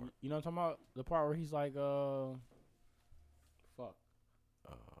the second part. You know what I'm talking about? The part where he's like, fuck.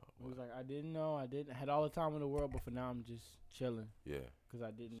 He was like, I didn't know. I had all the time in the world, but for now I'm just chilling. Yeah. Because I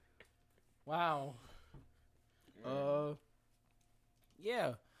didn't. Wow.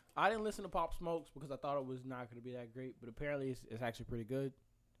 Yeah. I didn't listen to Pop Smokes because I thought it was not going to be that great, but apparently it's actually pretty good.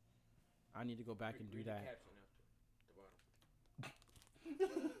 I need to go back and do that.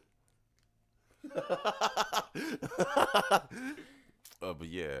 But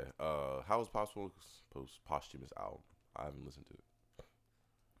yeah, how was Pop Smoke's posthumous album? I haven't listened to it.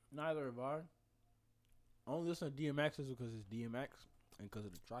 Neither have I. Only listen to DMX's because it's DMX and because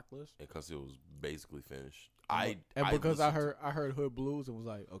of the track list. And because it was basically finished. Because I heard Hood Blues and was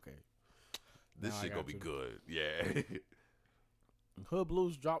like, okay. This shit gonna be good. Yeah. Hood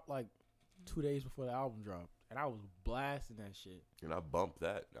Blues dropped like 2 days before the album dropped. And I was blasting that shit. And I bumped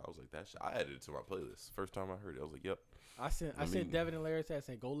that. And I was like, that shit. I added it to my playlist. First time I heard it, I was like, yep. I sent Devin and Larry a text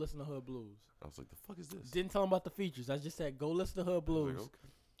saying, go listen to Hood Blues. I was like, the fuck is this? Didn't tell him about the features. I just said, go listen to Hood Blues. Like, okay.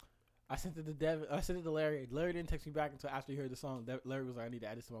 I sent it to Devin. I sent it to Larry. Larry didn't text me back until after he heard the song. Larry was like, I need to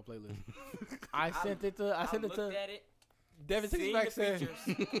add this to my playlist. I sent it to. Devin texted me back saying,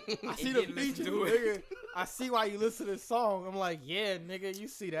 I see the features, nigga. I see why you listen to this song. I'm like, yeah, nigga, you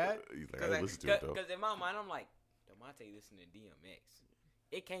see that. He's like, I listen to it though. Because in my mind, I'm like, DeMonte listen to DMX.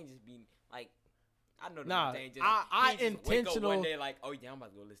 It can't just be like, I know DeMonte just. I wake up one day like, oh yeah, I'm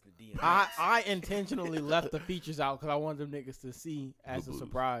about to go listen to DMX. I intentionally left the features out because I wanted them niggas to see as a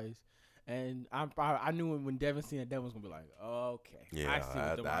surprise. And I knew when Devin seen it, Devin was gonna be like, okay, yeah, I see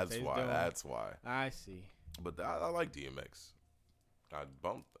what DeMonte's doing. That's why. I see. But I like DMX.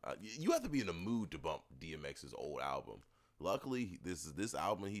 You have to be in the mood to bump DMX's old album. Luckily, this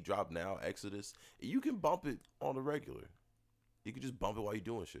album he dropped now, Exodus. You can bump it on the regular. You can just bump it while you're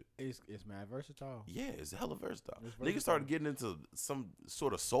doing shit. It's mad versatile. Yeah, it's hella versatile. Niggas started getting into some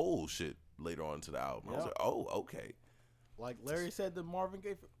sort of soul shit later on into the album. I was like, oh, okay. Like Larry said to Marvin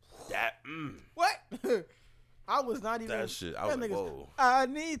Gaye. What? I was not even. That shit. I was like, whoa. I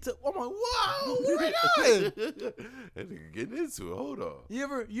need to. I'm like, whoa. What are you doing? That nigga getting into it. Hold on. You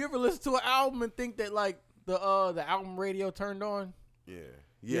ever listen to an album and think that like the album radio turned on?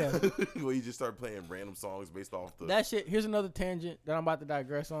 Yeah. Where you just start playing random songs based off that shit. Here's another tangent that I'm about to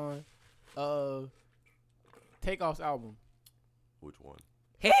digress on. Takeoff's album. Which one?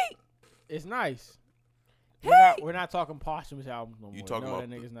 Hey, it's nice. We're not talking posthumous albums no more. You talking about that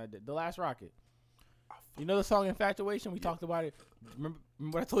nigga's not dead. The Last Rocket. You know the song Infatuation? We talked about it. Remember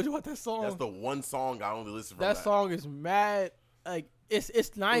what I told you about that song? That's the one song I only listen from that song is mad. Like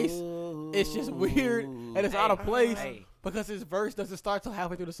it's nice. Ooh. It's just weird and it's out of place because his verse doesn't start till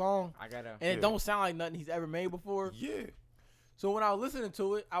halfway through the song. It don't sound like nothing he's ever made before. Yeah. So when I was listening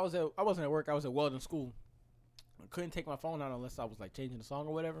to it, I wasn't at work. I was at Weldon School. I couldn't take my phone out unless I was like changing the song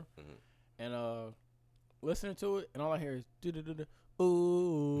or whatever. Mm-hmm. And listening to it, and all I hear is do.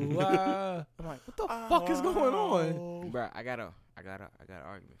 Ooh, I'm like, what the fuck is going on, bro? I got an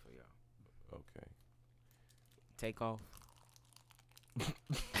argument for y'all. Okay. Take off.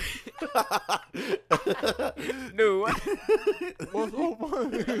 No. What's so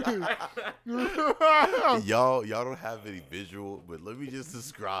funny? Y'all don't have any visual, but let me just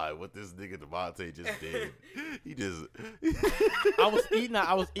describe what this nigga DeMonte just did. He just I was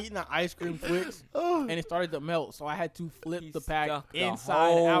eating an ice cream Twix and it started to melt, so I had to flip the pack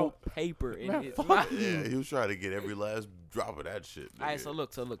inside and out. Paper in Man, his fuck yeah, he was trying to get every last drop of that shit. All right, so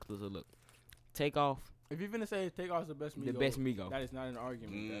look. Take off. If you're gonna say Takeoff's the best Migo, that is not an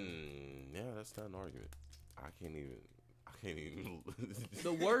argument. Yeah, that's not an argument. I can't even.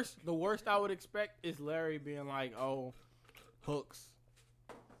 The worst I would expect is Larry being like, "Oh, hooks,"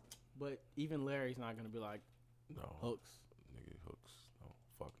 but even Larry's not gonna be like, "No hooks." Nigga, hooks. No,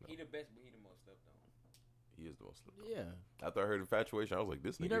 fuck no. He the best, but he the most slept on. He is the most slept on. Yeah. After I heard Infatuation, I was like,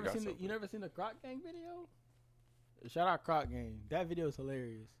 "This nigga got something." You never seen the Croc Gang video? Shout out Croc Gang. That video is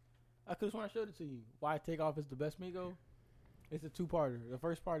hilarious. I could have sworn I showed it to you. Why Takeoff is the best Migo? It's a two-parter. The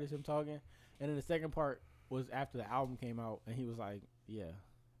first part is him talking, and then the second part was after the album came out, and he was like, "Yeah."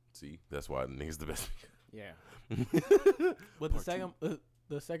 See, that's why the nigga's the best. Yeah. But the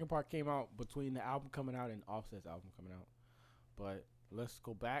the second part came out between the album coming out and Offset's album coming out. But let's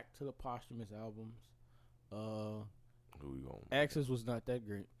go back to the posthumous albums. Who we going? X's was not that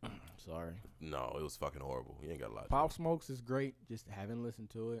great. Sorry. No, it was fucking horrible. You ain't got a lot. Pop Smokes is great. Just haven't listened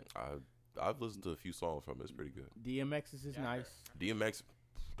to it. I've listened to a few songs from it. It's pretty good. DMX's is nice. DMX,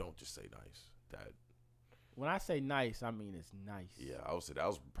 don't just say nice. That. When I say nice, I mean it's nice. Yeah, I would say that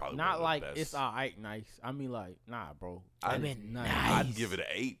was probably not one of the like best. it's alright nice. I mean like, nah, bro. I mean nice. I'd give it an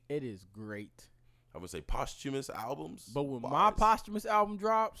 8. It is great. I would say posthumous albums. But when my posthumous album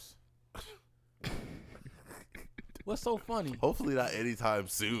drops, what's so funny? Hopefully not anytime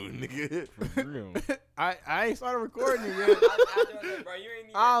soon, nigga. For real. I ain't started recording it yet.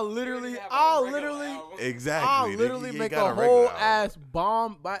 I'll literally exactly. I'll literally make a whole ass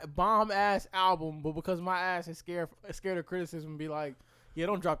bomb ass album, but because my ass is scared of criticism, be like, yeah,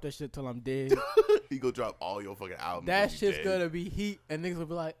 don't drop that shit till I'm dead. You go drop all your fucking albums. That shit's gonna be heat, and niggas will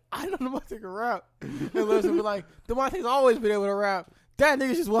be like, I know Demonte can rap. And Lewis will be like, Demonte's always been able to rap. That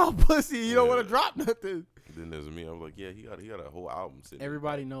nigga's just wild pussy. You don't want to drop nothing. Then there's me. I was like, yeah, he got a whole album sitting.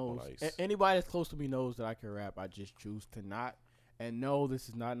 Everybody knows. Anybody that's close to me knows that I can rap. I just choose to not. And no, this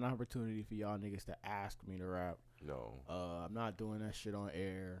is not an opportunity for y'all niggas to ask me to rap. No. I'm not doing that shit on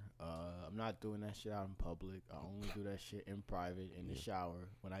air. I'm not doing that shit out in public. I only do that shit in private in the shower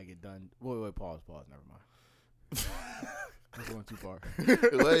when I get done. Wait, pause. Never mind. I'm going too far.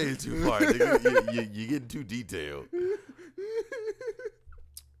 Way too far, nigga. You getting too detailed.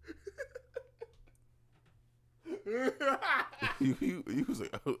 He was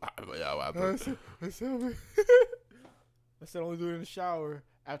like, I said only do it in the shower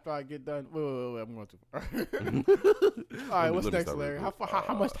after I get done. Wait, I'm going too far. All right, what's next, Larry? How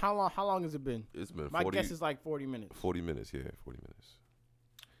long has it been? It's been 40, my guess is like 40 minutes. 40 minutes, yeah, 40 minutes.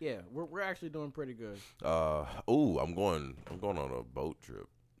 Yeah, we're actually doing pretty good. I'm going on a boat trip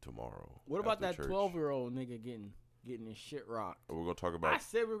tomorrow. What about that 12-year-old nigga getting his shit rocked? We're gonna talk about. I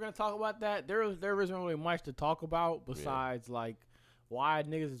said we were gonna talk about that. There isn't really much to talk about besides like why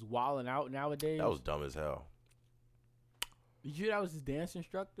niggas is wilding out nowadays. That was dumb as hell. Did you hear that was his dance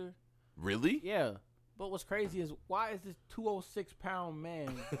instructor? Really? Yeah. But what's crazy is why is this 206-pound man,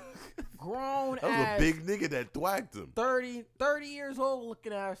 grown that was ass, a big nigga that thwacked him. 30 years old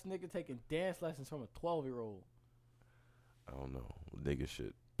looking ass nigga taking dance lessons from a 12-year-old? I don't know. Nigga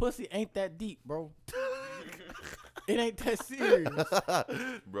shit. Pussy ain't that deep, bro. It ain't that serious.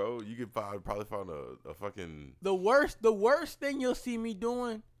 Bro, you could probably find a fucking... The worst thing you'll see me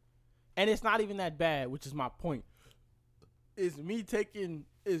doing, and it's not even that bad, which is my point, is me taking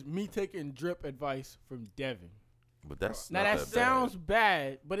drip advice from Devin. But that's now not that sounds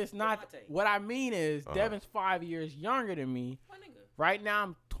bad, but it's not. What I mean is, Devin's 5 years younger than me. Right now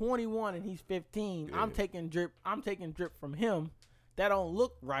I'm 21 and he's 15. Yeah. I'm taking drip from him. That don't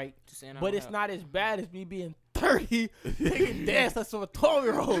look right, but it's not as bad as me being 30 taking dance lessons from a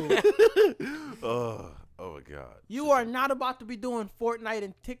 12-year-old. Oh my God! You are not about to be doing Fortnite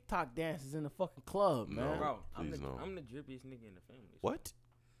and TikTok dances in the fucking club, man. Bro, I'm the drippiest nigga in the family. What?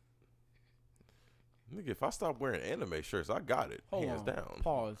 Nigga, if I stop wearing anime shirts, I got it. Hands down.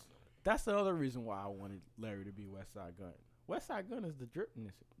 Pause. That's the other reason why I wanted Larry to be Westside Gunn. Westside Gunn is the drip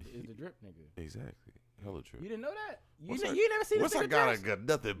nigga. Exactly. Hella drip. You didn't know that? You never seen this nigga Westside got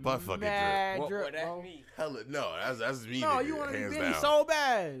nothing but fucking drip. What that mean? Hella, no, that's me. No, nigga, you want to be down. so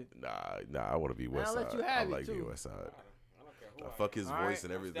bad. Nah, I want to be Westside. I'll let you have I like it too. being Westside. I don't care who I fuck his voice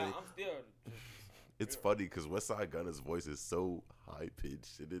and everything. I'm still It's funny because Westside Gunna's voice is so high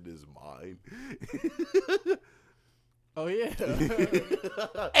pitched and in his mind. Oh yeah.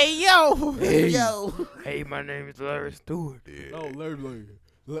 Hey yo. Hey yo. Hey, my name is Larry Stewart. Yeah. No, Larry.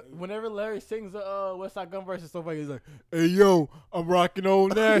 Whenever Larry sings the Westside Gunn verse and stuff like that, he's like, "Hey yo, I'm rocking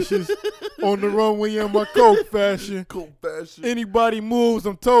old Nashes on the runway in my coke fashion. Anybody moves,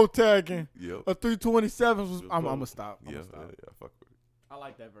 I'm toe tagging. Yep. A 327 was. I'm gonna stop. Yeah, stop. yeah, fuck with it. I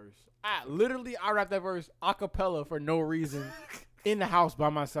like that verse. I rap that verse a cappella for no reason in the house by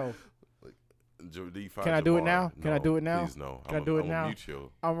myself. Can I do it now? No, Can I do it now? Please no. Can I do it now? Mute you.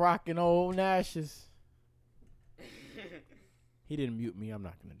 I'm rocking old Nashes. He didn't mute me. I'm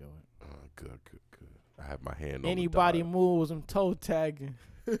not gonna do it. Good. I have my hand on Anybody moves, I'm toe tagging.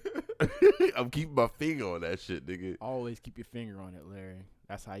 I'm keeping my finger on that shit, nigga. Always keep your finger on it, Larry.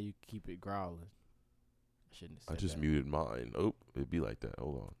 That's how you keep it growling. I shouldn't have said I just that. muted mine. Oh, it'd be like that.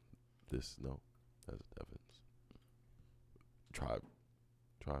 Hold on. That's Devin's. Try me,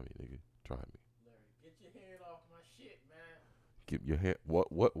 nigga. Try me. Larry, get your hand off my shit, man. Get your hand.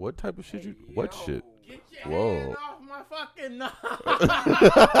 What type of shit Hey, What yo, shit? Get your hand off my fucking knob.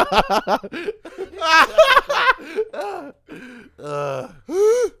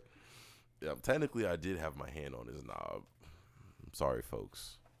 Yeah, technically, I did have my hand on his knob. I'm sorry,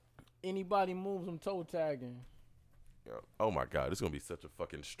 folks. Anybody moves, I'm toe tagging. Yeah. Oh my God, it's gonna be such a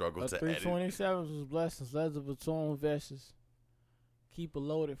fucking struggle to edit. 327 was blessings, leather baton vests. Keep a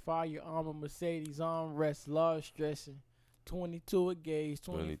loaded firearm, Mercedes armrest, large stressing. 22 a gauge,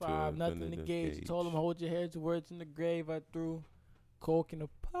 25, nothing to gauge. Told him hold your head to words in the grave. I threw coke in the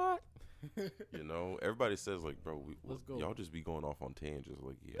pot. You know, everybody says like, bro, Let's go. Y'all just be going off on tangents.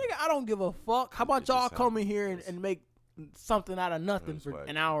 Like, yeah. Nigga, I don't give a fuck. How about y'all come in here and make something out of nothing for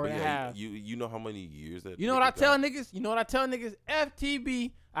an hour and a half? You know how many years that? You know what I tell niggas? You know what I tell niggas?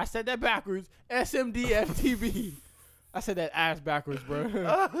 FTB. I said that backwards. SMDFTB. I said that ass backwards, bro.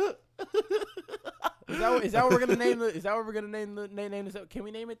 Is that what we're gonna name the? Is that what we're gonna name this? Can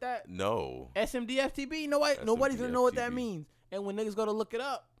we name it that? No. SMDFTB. Nobody's gonna know what that means. And when niggas go to look it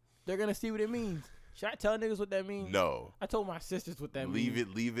up, they're gonna see what it means. Should I tell niggas what that means? No. I told my sisters what that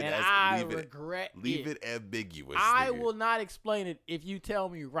means. Leave it. And as, I regret it. Leave it ambiguous. I will not explain it if you tell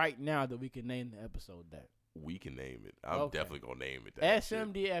me right now that we can name the episode that. We can name it. I'm definitely gonna name it that.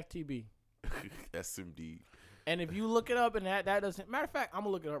 SMDFTB. SMD. And if you look it up and that doesn't matter of fact, I'm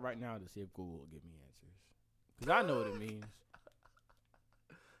gonna look it up right now to see if Google will give me answers. Because I know what it means.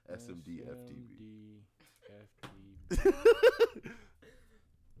 SMDFTB.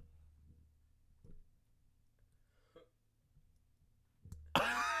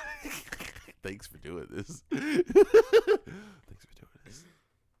 Thanks for doing this. Thanks for doing this.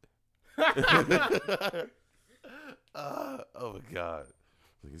 Oh my God.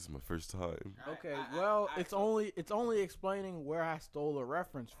 This is my first time. Okay, well, it's only explaining where I stole a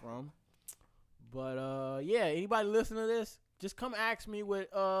reference from. But yeah, anybody listening to this, just come ask me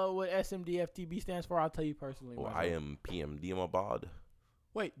what SMDFTB stands for. I'll tell you personally. Oh, I am PMD Mabad.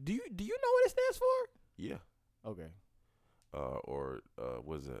 Wait, do you know what it stands for? Yeah. Okay.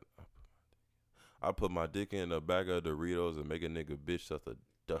 What is it? I put my dick in a bag of Doritos and make a nigga bitch suck the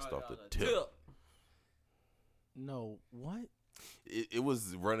dust off the tip. No, what? It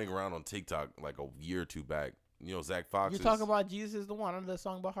was running around on TikTok like a year or two back. You know, Zach Fox. You're talking about Jesus is the one under the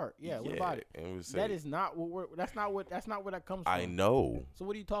song by heart. Yeah, what about it? That is not what that's not where that comes from. I know. So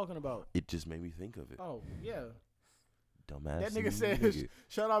what are you talking about? It just made me think of it. Oh, yeah. Dumbass. That nigga said,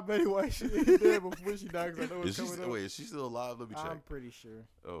 shout out Betty White. She dead before she died. I know it's coming up. Wait, is she still alive? Let me check. I'm pretty sure.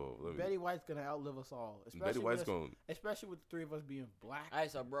 Oh, Betty White's going to outlive us all. Betty White's going. Especially with the three of us being black. All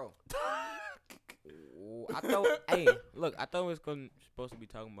right, so, bro. I thought it was supposed to be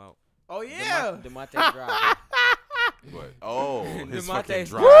talking about. Oh, yeah. DeMonte Drive. What? Oh, his fucking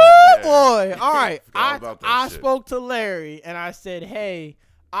drive. Woo, yeah. boy. All right. I shit. spoke to Larry, and I said, hey,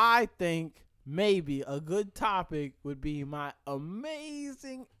 I think maybe a good topic would be my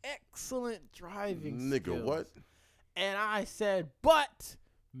amazing, excellent driving skills. What? And I said, but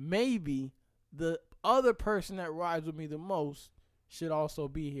maybe the other person that rides with me the most should also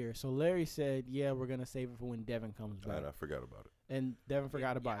be here. So Larry said, yeah, we're going to save it for when Devin comes back. And I forgot about it. And Devin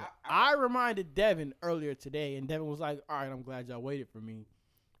forgot about it. I reminded Devin earlier today, and Devin was like, all right, I'm glad y'all waited for me.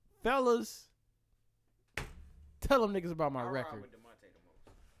 Fellas, tell them niggas about my record.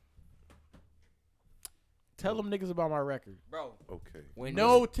 Tell them niggas about my record. Bro. Okay.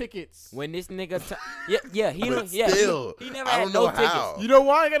 No tickets. When this nigga... he never had no tickets. You know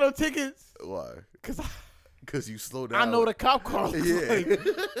why I got no tickets? Why? Because you slow down. I know the cop car. Yeah.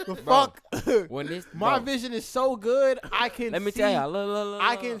 The fuck. When this, my vision is so good, I can. Let me tell you. Look.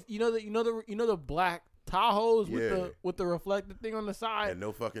 I can. You know the black Tahoes with the reflective thing on the side. And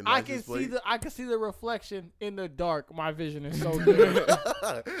no fucking. I can see the reflection in the dark. My vision is so good.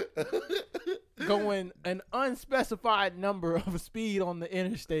 Going an unspecified number of speed on the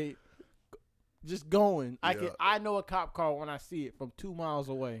interstate. Just going. I know a cop car when I see it from 2 miles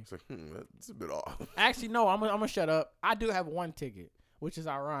away. It's like, that's a bit off. Actually, no, I'm gonna shut up. I do have one ticket, which is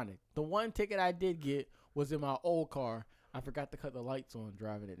ironic. The one ticket I did get was in my old car. I forgot to cut the lights on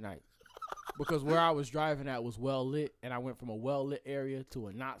driving at night. Because where I was driving at was well lit, and I went from a well lit area to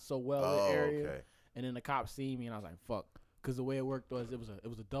a not so well lit area. Okay. And then the cops seen me, and I was like, "Fuck!" Because the way it worked was it was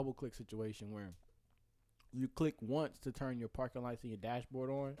a double click situation where you click once to turn your parking lights and your dashboard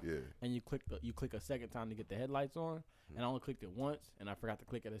on, and you click a second time to get the headlights on. And I only clicked it once, and I forgot to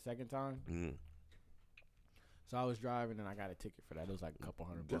click it a second time. So I was driving, and I got a ticket for that. It was like a couple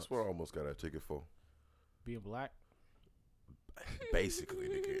 $100. That's what I almost got a ticket for. Being black. Basically,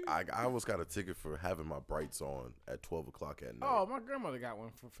 nigga. I almost got a ticket for having my brights on at 12 o'clock at night. Oh, my grandmother got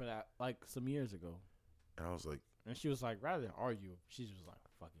one for that like some years ago. And I was like, and she was like, rather than argue, she was like,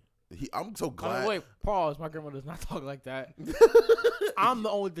 fuck it. I'm so glad. Wait, pause. My grandma does not talk like that. I'm the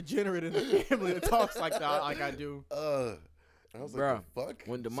only degenerate in the family that talks like that, like I do. I was Bro, like, the fuck?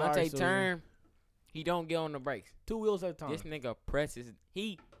 when Sorry, DeMonte turn, he don't get on the brakes. 2 wheels at a time. This nigga presses.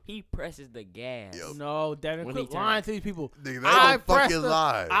 He presses the gas. Yep. No, Devin, When quit he lying to these people. Nigga, that's a fucking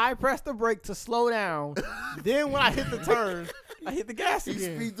lie. I pressed the brake to slow down. Then when I hit the turn, I hit the gas He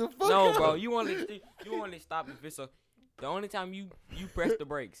again. speeds the fuck No, up. bro, you only stop if it's the only time you press the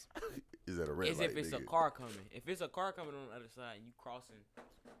brakes Is that a red is light, if it's nigga? a car coming. If it's a car coming on the other side and you crossing,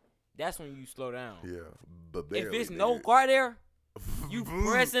 that's when you slow down. Yeah, but If barely, it's no nigga. car there, you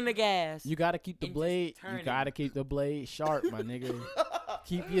pressing the gas. You gotta keep the And just blade. turn You it. gotta keep the blade sharp, my nigga.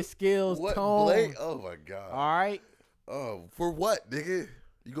 Keep your skills What toned. blade? Oh my god. All right. Oh, for what, nigga?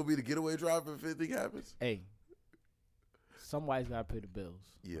 You gonna be the getaway driver if anything happens? Hey, somebody's gotta pay the bills.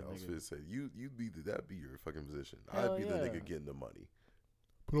 Yeah, my I was nigga. gonna say that'd be your fucking position. Hell I'd be the yeah. nigga getting the money.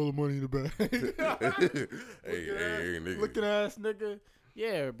 Put all the money in the bag. hey, nigga. Looking ass nigga.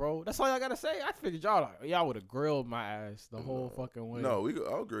 Yeah, bro. That's all I gotta say. I figured y'all would have grilled my ass the whole fucking way. No,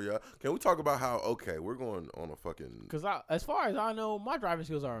 I'll agree, y'all. Can we talk about how? Okay, we're going on a fucking. Cause as far as I know, my driving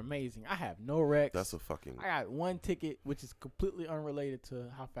skills are amazing. I have no wrecks. That's a fucking. I got 1 ticket, which is completely unrelated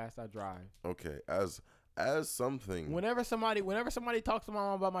to how fast I drive. Okay, as something. Whenever somebody talks to my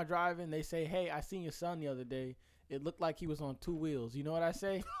mom about my driving, they say, "Hey, I seen your son the other day. It looked like he was on 2 wheels." You know what I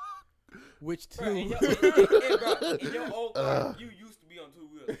say? Which two? Bro, in your old car, you used to be on 2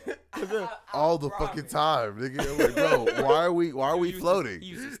 wheels. Bro. all the fucking time, nigga. I'm like, bro, why are we floating? He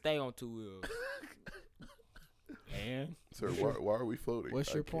used to stay on 2 wheels. And Sir, why are we floating?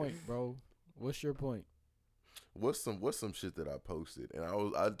 what's I your can't- point, bro? What's your point? What's some shit that I posted, and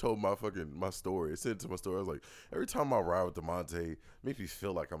I told my story. I sent it to my story. I was like, every time I ride with DeMonte, it makes me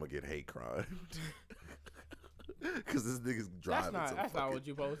feel like I'm gonna get hate crime. Cause this nigga's driving. That's not what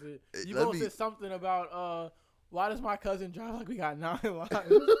you posted. You let posted me- something about why does my cousin drive like we got 9 lives?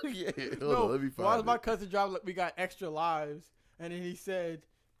 Yeah, hold No, on, let me find why does it. my cousin drive like we got extra lives? And then he said,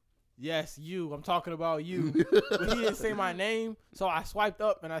 "Yes, you. I'm talking about you." But he didn't say my name, so I swiped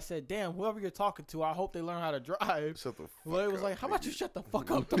up and I said, "Damn, whoever you're talking to, I hope they learn how to drive." Shut the fuck Well, it was up, like, "How about you nigga. shut the fuck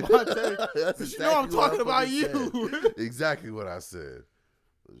up, DeMonte?" That's But you know I'm exactly what I talking about fucking you. said. Exactly what I said.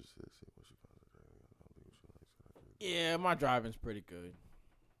 Yeah, my driving's pretty good.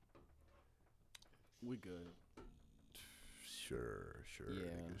 We good. Sure, Yeah.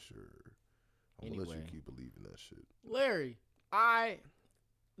 nigga, sure. I'm gonna let you Anyway. keep believing that shit. Larry,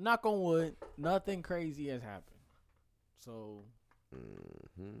 knock on wood, nothing crazy has happened. So,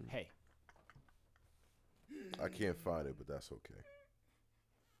 Mm-hmm. hey. I can't find it, but that's okay.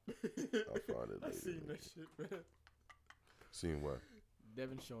 I'll find it later. I seen that shit, man. Seen what?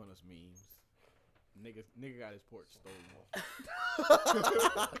 Devin showing us memes. Nigga got his porch stolen.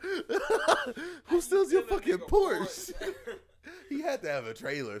 Who steals your Steal a fucking nigga Porsche? Porsche. He had to have a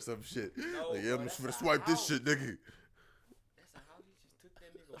trailer or some shit. No, like, yeah, bro, I'm that's just gonna a swipe this house. shit, nigga. That's how he just took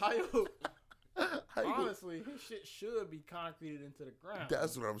that nigga. How you? How you gonna- Honestly, his shit should be concreted into the ground.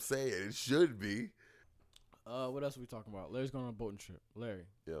 That's what I'm saying. It should be. What else are we talking about? Larry's going on a boating trip. Larry,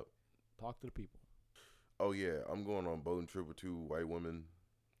 Yep. talk to the people. Oh yeah, I'm going on a boating trip with 2 white women.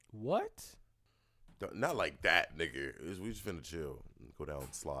 What? Not like that, nigga. We just finna chill, go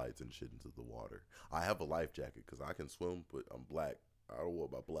down slides and shit into the water. I have a life jacket because I can swim, but I'm black. I don't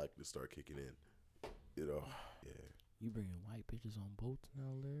want my black to start kicking in. You know, yeah. You bringing white bitches on boats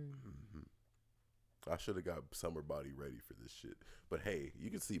now, Larry? Mm-hmm. I should have got summer body ready for this shit. But hey, you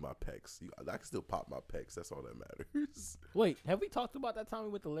can see my pecs. I can still pop my pecs. That's all that matters. Wait, have we talked about that time we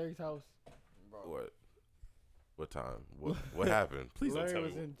went to Larry's house? What? What time? What happened? Please Larry don't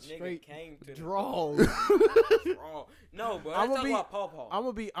was tell me. in Nigga straight came to the draws. Wrong. No, bro. I'ma Let's talk be- about Paw Paw. I'm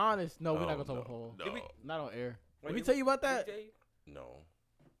gonna be honest. No, we're not gonna talk no, about Paul. No. Did we- Not on air. Wait, Let me did tell you about did we that. tell you? No.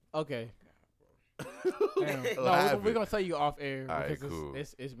 Okay. What Damn. No, happened? we're gonna tell you off air All right, because cool.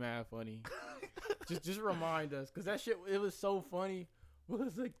 it's mad funny. just remind us, because that shit, it was so funny. What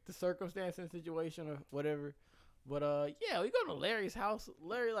was like the circumstance and situation or whatever. But yeah, we go to Larry's house.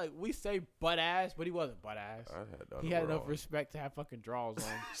 Larry, like, we say butt ass, but he wasn't butt ass. He had enough respect to have fucking drawers on.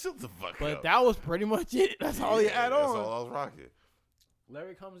 Shut the fuck But up. that was pretty much it. That's all he had That's on. all I was rocking.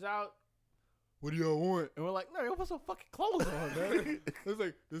 Larry comes out. What do y'all want? And we're like, Larry, put some fucking clothes on, man. It's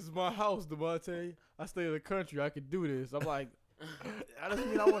like, this is my house, DeMonte. I stay in the country. I can do this. I'm like, that doesn't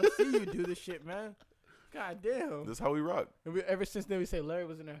mean I want to see you do this shit, man. God damn. That's how we rock. And ever since then, we say Larry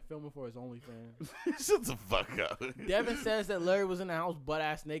was in there filming for his OnlyFans. Shut the fuck up. Devin says that Larry was in the house butt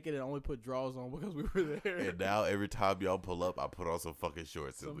ass naked and only put drawers on because we were there. And now every time y'all pull up, I put on some fucking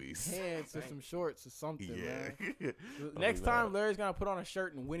shorts at least. Pants or some shorts or something, man. Oh, Next time, Larry's going to put on a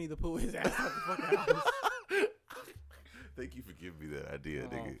shirt and Winnie the Pooh his ass out the fucking house. Thank you for giving me that idea,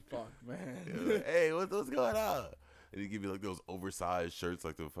 nigga. Fuck, man. Yeah, like, hey, what's going on? And he give me like those oversized shirts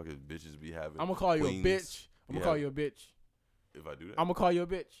like the fucking bitches be having. I'm gonna call you a bitch. I'm gonna call you a bitch. If I do that, I'm gonna call you a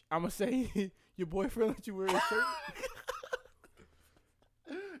bitch. I'm gonna say your boyfriend let you wear a shirt.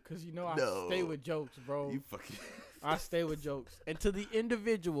 Cause you know I stay with jokes, bro. You fucking. I stay with jokes. And to the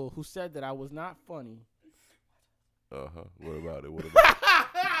individual who said that I was not funny. What about it? What about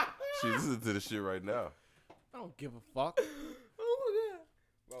it? She listen to the shit right now. I don't give a fuck. Oh my god.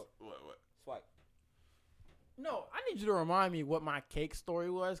 Bro, What? swipe. No, I need you to remind me what my cake story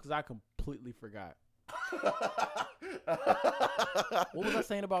was because I completely forgot. What was I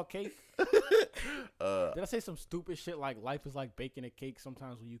saying about cake? Did I say some stupid shit like life is like baking a cake?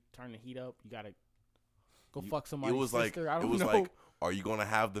 Sometimes when you turn the heat up, you gotta go fuck somebody's sister. I don't know. Like, are you gonna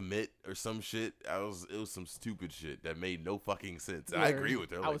have the mitt or some shit? It was some stupid shit that made no fucking sense. Yeah, I agree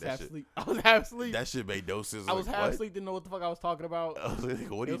with her. I was half asleep. I was half asleep. That shit made no sense. I was half asleep. Didn't know what the fuck I was talking about. I was like,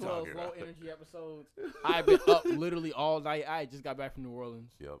 what are you talking about? Low energy episodes. I've been up literally all night. I just got back from New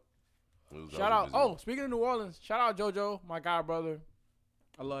Orleans. Yep. Shout out. Oh, speaking of New Orleans, shout out JoJo, my god brother.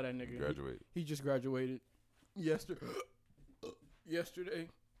 I love that nigga. Graduated. He just graduated yesterday.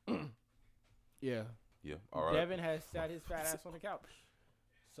 Yeah. Yeah. All right. Devin has sat his fat ass on the couch.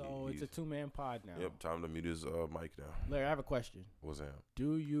 So it's a 2-man pod now. Yep. Time to mute his mic now. Larry, I have a question. What's that?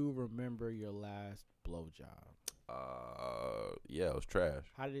 Do you remember your last blowjob? Yeah, it was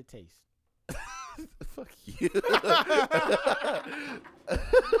trash. How did it taste? Fuck you.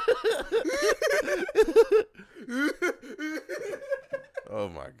 Oh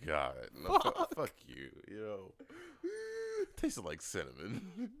my god. No, fuck you. You know. Tasted like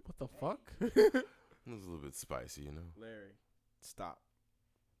cinnamon. What the fuck? It was a little bit spicy, you know. Larry, stop.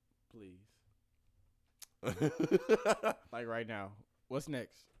 Please. Like right now. What's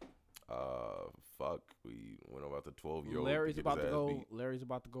next? Fuck. We went about the 12-year-old. Larry's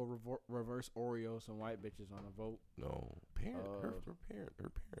about to go reverse Oreo some white bitches on a vote. No, her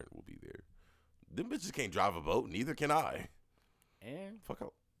parent will be there. Them bitches can't drive a boat. Neither can I. And fuck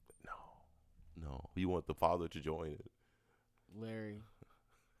out. No. You want the father to join it, Larry?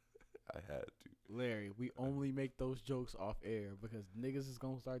 I had to. Larry, we only make those jokes off air because niggas is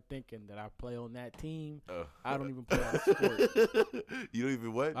gonna start thinking that I play on that team. I don't even play that sport. You don't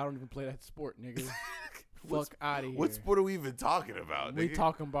even what? I don't even play that sport, nigga. Fuck out of here. What sport are we even talking about, We nigga?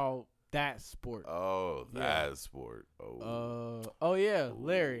 talking about that sport. Oh, that sport. Oh yeah,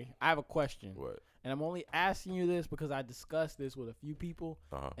 Larry, I have a question. What? And I'm only asking you this because I discussed this with a few people,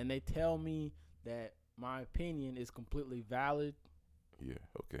 and they tell me that my opinion is completely valid. Yeah,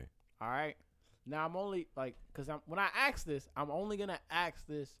 okay. All right. Now I'm only like, cause when I ask this, I'm only gonna ask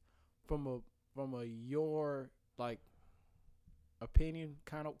this from a your like opinion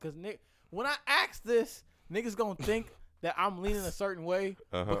kind of, cause when I ask this, niggas gonna think that I'm leaning a certain way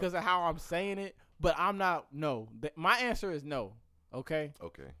because of how I'm saying it, but I'm not. No, my answer is no. Okay.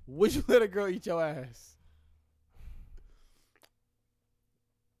 Okay. Would you let a girl eat your ass?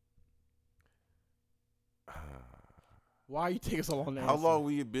 Why are you taking so long to How answer? long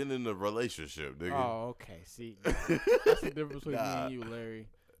we been in a relationship, nigga? Oh, okay. See, that's the difference between me and you, Larry.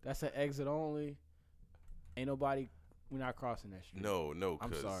 That's an exit only. Ain't nobody. We're not crossing that street. No.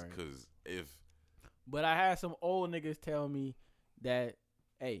 I'm sorry. Because if. But I had some old niggas tell me that,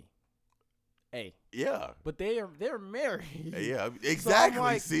 hey. Yeah. But they're married. Yeah. Exactly. So I'm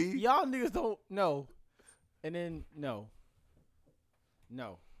like, see. Y'all niggas don't know. And then no.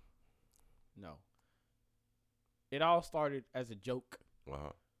 It all started as a joke.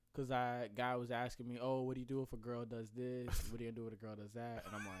 Cause guy was asking me, oh, what do you do if a girl does this? What do you do if a girl does that?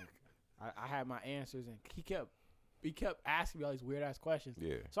 And I'm like, I had my answers, and he kept asking me all these weird ass questions.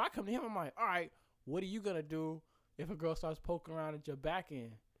 Yeah. So I come to him, I'm like, all right, what are you gonna do if a girl starts poking around at your back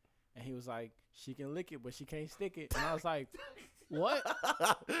end? And he was like, she can lick it, but she can't stick it. And I was like, what?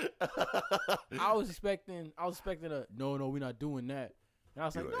 I was expecting a no, we're not doing that. And I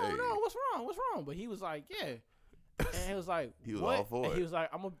was like, no, what's wrong? But he was like, yeah. And he was like, he was what? all for and it. he was like,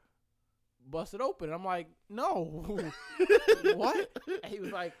 I'm gonna bust it open. And I'm like, no. What? And he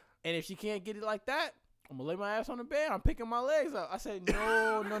was like, and if she can't get it like that, I'm gonna lay my ass on the bed. I'm picking my legs up. I said,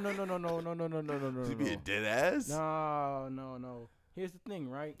 no. She be a dead ass? No. Here's the thing,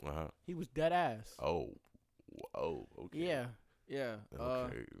 right? He was dead ass. Oh, okay. Yeah.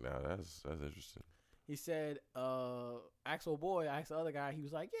 Okay, now that's interesting. He said, asked old boy, asked the other guy. He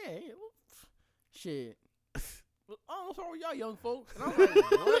was like, yeah, well, shit. What's wrong with y'all young folks? And I was like,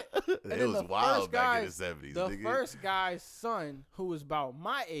 what? And it was wild back in the 70s. The first guy's son, who was about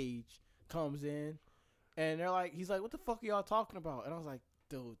my age, comes in, and they're like, he's like, what the fuck are y'all talking about? And I was like,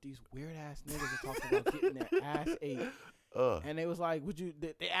 dude, these weird ass niggas are talking about getting their ass ate. And they was like,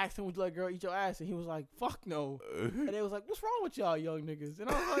 they asked him, would you let a girl eat your ass? And he was like, fuck no. And they was like, what's wrong with y'all young niggas? And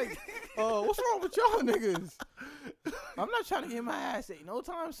I was like, what's wrong with y'all niggas? I'm not trying to get my ass ate no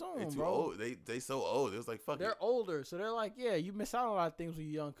time soon, they too bro. Old. They so old. It was like, fuck They're older. So they're like, yeah, you miss out on a lot of things when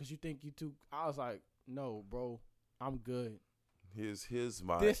you're young because you think you too. I was like, no, bro, I'm good. Here's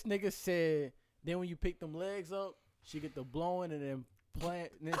my. This nigga said, then when you pick them legs up, she get the blowing and then playing.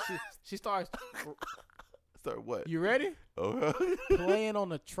 And then she starts. Start what? You ready? Oh. Playing on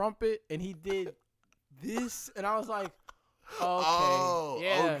the trumpet, and he did this, and I was like,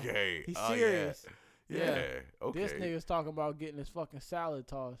 okay, okay. He's serious. Yeah. Okay. This nigga's talking about getting his fucking salad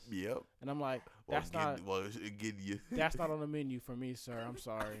tossed. Yep. And I'm like, that's not on the menu for me, sir. I'm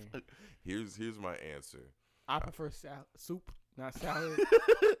sorry. Here's my answer. I prefer soup, not salad.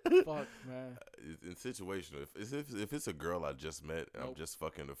 Fuck, man. In situation, if it's a girl I just met and I'm just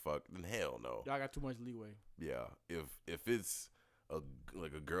fucking the fuck, then hell no. Y'all got too much leeway. Yeah. If it's a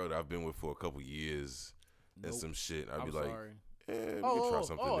girl that I've been with for a couple years and some shit, I'd be like, sorry. we can try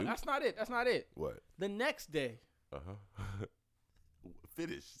something new. That's not it. What? The next day.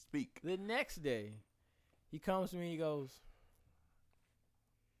 Finish. Speak. The next day, he comes to me and he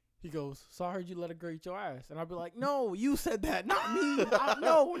goes, so I heard you let a girl eat your ass. And I'll be like, no, you said that, not me.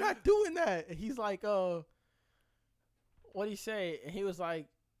 No, we're not doing that. And he's like, what'd he say? And he's like,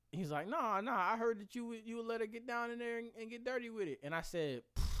 nah, I heard that you would let her get down in there and get dirty with it. And I said,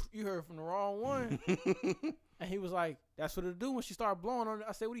 you heard from the wrong one. And he was like, that's what it'll do when she started blowing on it.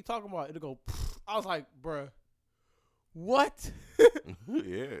 I said, what are you talking about? It'll go, I was like, bruh, what?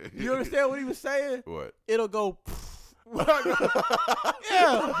 Yeah. You understand what he was saying? What? It'll go, yeah.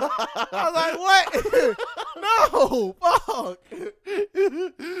 I was like, what? No, fuck.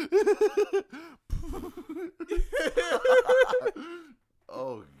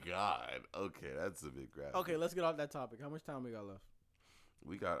 Oh, God. Okay, that's a big graphic. Okay, let's get off that topic. How much time we got left?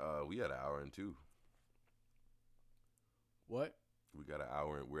 We had an hour and 2. What? We got an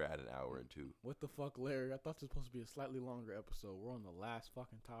hour and we're at an hour and 2. What the fuck, Larry? I thought this was supposed to be a slightly longer episode. We're on the last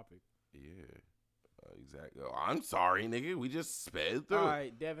fucking topic. Yeah, exactly. Oh, I'm sorry, nigga. We just sped through. All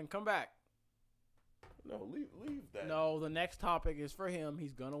right, Devin, come back. No, leave that. No, the next topic is for him.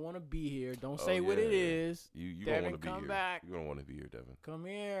 He's gonna want to be here. Don't say what it is. You Devin, want to be come here. back. You don't want to be here, Devin. Come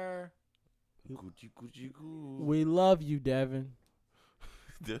here. Coochie. We love you, Devin.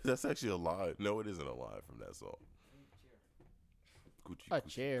 That's actually a line. No, it isn't a line from that song. A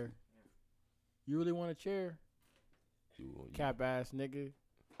chair. You really want a chair? Cap ass nigga.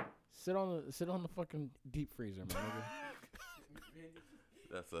 Sit on the fucking deep freezer, my nigga.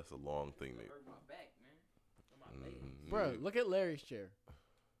 That's a long thing, nigga. Hurt my back, man. Bro, look at Larry's chair.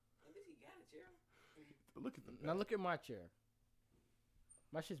 At least he got a chair. Look at Now look at my chair.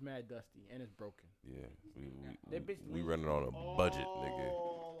 My shit's mad dusty and it's broken. Yeah, we running on a budget, nigga.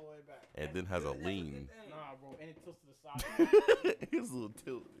 All the way back. And then has a lean. Nah, bro, and it tilts to the side. It's a little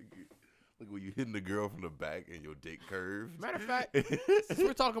tilt, nigga. Like when you hitting the girl from the back and your dick curved. Matter of fact, since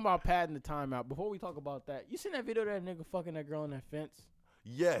we're talking about padding the timeout, before we talk about that, you seen that video of that nigga fucking that girl on that fence?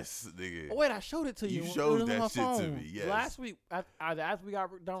 Yes, nigga. Oh, wait, I showed it to you. You showed that shit to me, yes. Last week, after we got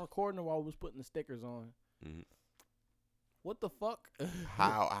done recording or while we was putting the stickers on. Mm-hmm. What the fuck?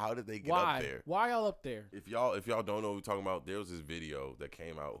 How did they get up there? Why y'all up there? If y'all don't know what we're talking about, there was this video that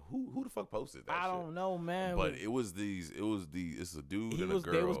came out. Who the fuck posted that? I don't know, man. But it's a dude and a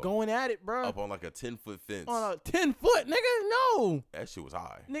girl. They was going at it, bro. Up on like a 10-foot fence. On a 10-foot, nigga? No. That shit was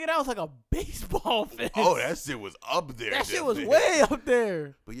high. Nigga, that was like a baseball fence. Oh, that shit was up there. That shit was way up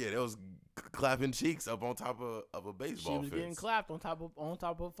there. But yeah, that was clapping cheeks up on top of a baseball fence. She was getting clapped on top of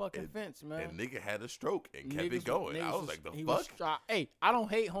a fucking fence, man. And nigga had a stroke and kept it going. I was like, the fuck? Hey, I don't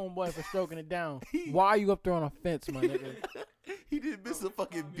hate homeboy for stroking it down. Why are you up there on a fence, my nigga? He didn't miss a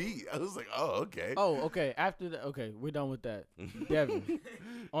fucking beat. I was like, oh, okay. Oh, okay. After that, okay, we're done with that. Devin,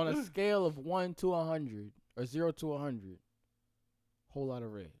 on a scale of 1 to 100 or 0 to 100, whole lot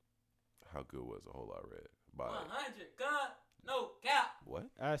of red. How good was a whole lot of red? 100, cut. No cap. What?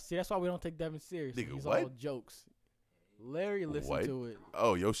 See, that's why we don't take Devin seriously. Nigga, He's what? all jokes. Larry listened to it.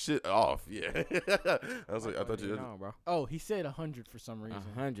 Oh, your shit off. Yeah. I was like, I thought you. No, bro. Oh, he said 100 for some reason.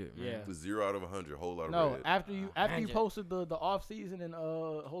 100. Yeah. 0 out of 100. Whole lot of red. No, after you posted the off season and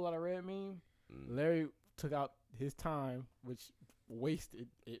whole lot of red meme, Larry took out his time, which wasted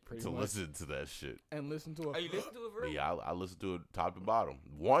it pretty much. To listen to that shit. And listen to it. Oh, you listen to it for real? Yeah, I listened to it top to bottom.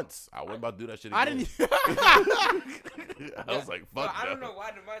 Once. I wasn't about to do that shit again. I didn't. I was like, fuck I don't no. know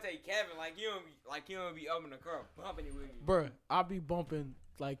why Demonte Kevin you don't be up in the car bumping it with me. Bruh, I'll be bumping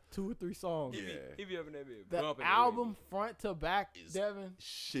like 2 or 3 songs. He be up in that bit. The album front to back, Devin.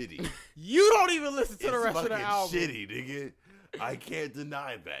 Shitty. You don't even listen to the rest of the album. Shitty, nigga. I can't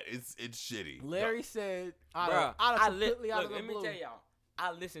deny that. It's shitty. Larry said, Let me blue. tell y'all.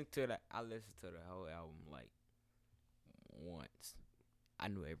 I listened to the whole album like once. I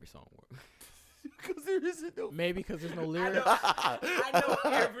knew every song word. Because there isn't no. Maybe because there's no lyrics. I know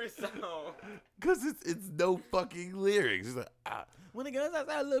every song. Because it's no fucking lyrics. It's like when it goes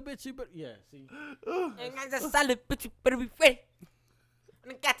outside a little bit, you but yeah. See. And got that solid, but you better be ready.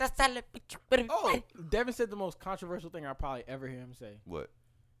 And got that solid, but you better be ready. Devin said the most controversial thing I probably ever hear him say. What?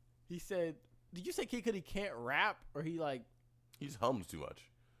 He said, "Did you say Kid Cudi can't rap, or he like?" He just hums too much.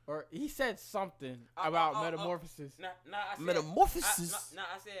 Or he said something about metamorphosis. I said, Metamorphosis.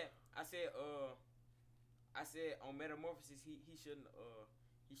 I said on Metamorphosis he shouldn't have rapped.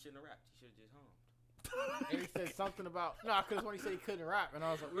 He should have just hummed. And he said something about because when he said he couldn't rap, and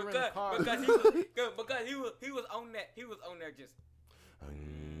I was like, we were in the car because he was on that. He was on there just.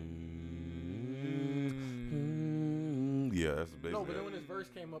 Yeah, that's basically. No, but then when his verse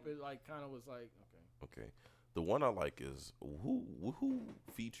came up, it like kind of was like okay. The one I like is who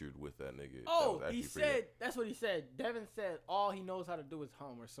featured with that nigga. Oh, he said that's what he said. Devin said all he knows how to do is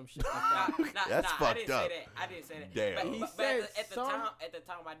hum or some shit like that. That's fucked up. I didn't say that. Damn. But, he but said at the time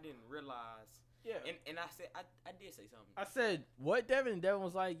I didn't realize. Yeah. And I said I did say something. I said what Devin? And Devin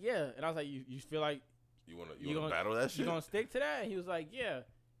was like, yeah. And I was like, you feel like you wanna battle that shit? You gonna stick to that? And he was like, yeah.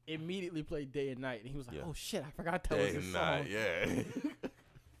 Immediately played Day and Night, and he was like, oh shit, I forgot that was his song. Yeah.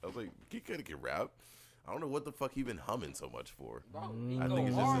 I was like, he could get rap. I don't know what the fuck he been humming so much for. Bro, I think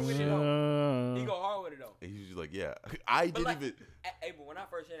it's just with it though. He go hard with it though. He's just like, yeah. I didn't even. Hey, but when I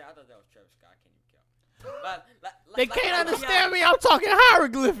first heard it, I thought that was Travis Scott. I can't even count. They can't understand me. I'm talking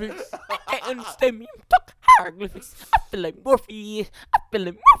hieroglyphics. Can't understand me. I'm talking hieroglyphics. I feel like Morpheus. I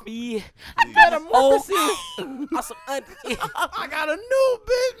Metamorphosis. On some other shit. I got a new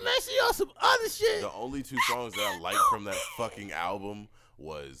bitch, man. She on some other shit. The only 2 songs that I liked from that fucking album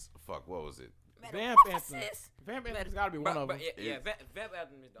was what was it? Vamp Anthem. Vamp Anthem's gotta be one of them. Yeah, Vamp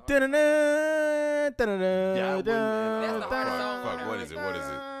Anthem is the hardest. That's the hardest song. What is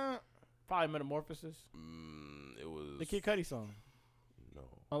it? Probably Metamorphosis. It was the Kid Cudi song. No.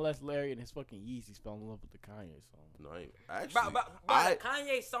 Unless Larry and his fucking Yeezys fell in love with the Kanye song. No, actually. But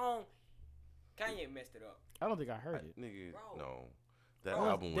Kanye song, Kanye messed it up. I don't think I heard it. Nigga, Bro. no. That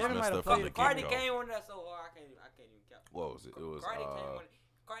album was Devin messed up might from have the Cardi get-go. came on that so hard, I can't even count. What was it? It was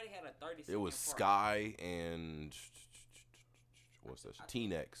Cardi had a 30-second it was part. Sky and what's that shit?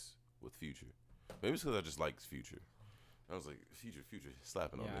 Teen X with Future. Maybe it's because I just liked Future. I was like, Future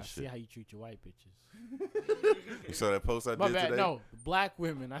slapping on I this see shit. how you treat your white bitches. You saw that post I My did bad. today? No, black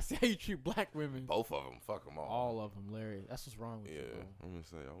women. I see how you treat black women. Both of them. Fuck them all. All of them, Larry. That's what's wrong with you, bro. I'm gonna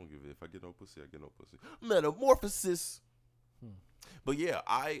say I don't give it. If I get no pussy, I get no pussy. Metamorphosis. But yeah,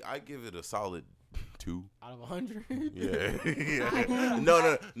 I give it a solid 2 out of 100. Yeah.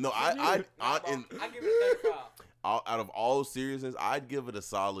 No. I give it a 35. Out of all seriousness, I'd give it a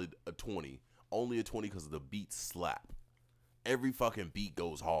solid 20. Only a 20 because the beats slap. Every fucking beat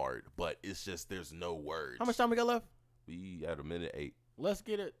goes hard, but it's just there's no words. How much time we got left? We at 1:08. Let's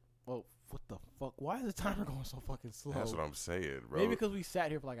get it. Well, what the fuck? Why is the timer going so fucking slow? That's what I'm saying, bro. Maybe because we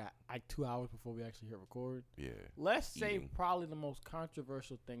sat here for like 2 hours before we actually hit record. Yeah. Let's say probably the most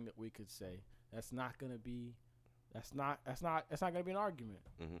controversial thing that we could say. That's not gonna be gonna be an argument.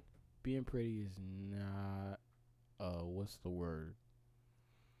 Mm-hmm. Being pretty is not. What's the word?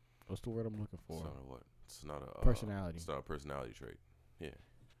 What's the word I'm looking for? It's not a what? It's not a personality. It's not a personality trait. Yeah.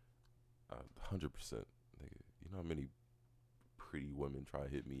 100%. Nigga. You know how many pretty women try to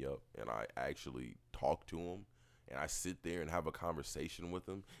hit me up and I actually talk to them and I sit there and have a conversation with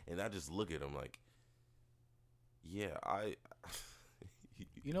them and I just look at them like, yeah,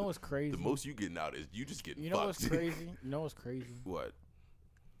 You know what's crazy? The most you getting out is you just getting fucked. What's crazy? You know what's crazy? What?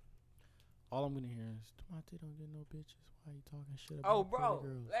 All I'm gonna hear is, Demonte don't get no bitches. Why you talking shit about girls?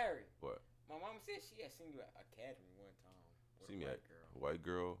 Larry. What? My mom said she had seen you at Academy one time. See me at white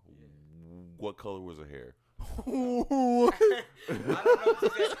girl? Yeah. What color was her hair? I don't know. She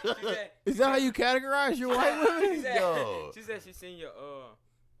said, is that how you categorize your white women? She said she seen your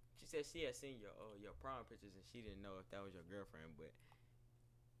She said she had seen your prom pictures and she didn't know if that was your girlfriend, but.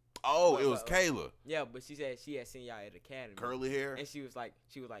 Oh, it was Kayla. Yeah, but she said she had seen y'all at Academy. Curly hair. And she was like,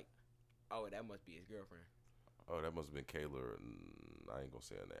 oh, that must be his girlfriend. Oh, that must have been Kayla. I ain't gonna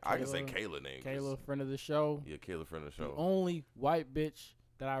say her name. I can say Kayla name. Kayla, friend of the show. Yeah, Kayla, friend of the show. The only white bitch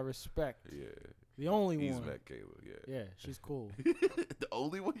that I respect. Yeah. The only He's one. met Kayla, yeah. Yeah, she's cool. The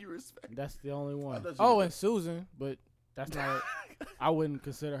only one you respect? That's the only one. Oh, and Susan, but that's not. I wouldn't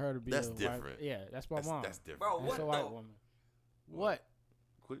consider her to be. That's a different. White, yeah, that's my mom. That's different. Bro, That's a white woman. What?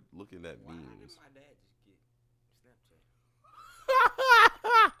 Quit looking at Why did memes. my dad just get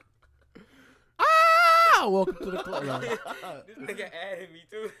Snapchat? Welcome to the club. This nigga added me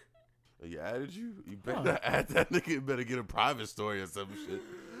too. He added you? You better not add that nigga. You better get a private story or some shit.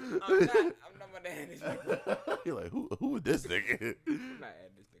 I'm not about to add this nigga. You're like, who is this nigga? I'm not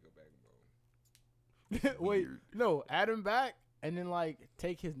adding this nigga back, bro. Wait, no, add him back and then like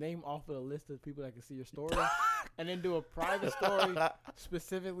take his name off of the list of people that can see your story, and then do a private story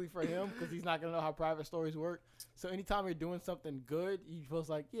specifically for him because he's not gonna know how private stories work. So anytime you're doing something good, you feels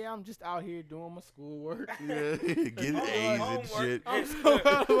like, yeah, I'm just out here doing my schoolwork. Yeah, getting A's and shit. I'm so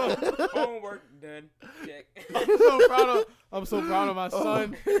proud of Homework done. Check. I'm so proud of my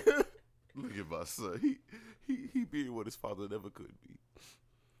son. Look at my son. He being what his father never could be.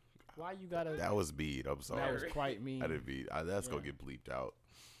 Why you gotta? That was mean. I'm sorry. That was quite mean. I didn't mean. That's gonna get bleeped out.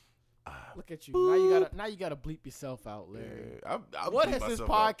 Look at you. Now you gotta bleep yourself out, Larry. Yeah, I'll what bleep has this myself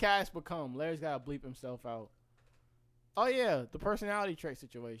out. podcast become? Larry's gotta bleep himself out. Oh yeah, the personality trait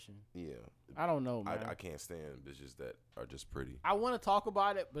situation. Yeah. I don't know, man. I can't stand bitches that are just pretty. I want to talk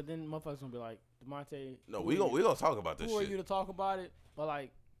about it, but then motherfuckers gonna be like, DeMonte. No, we gonna talk about this Who shit. are you to talk about it? But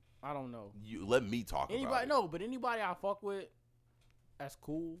like, I don't know. You let me talk about it. Anybody? No, but anybody I fuck with, that's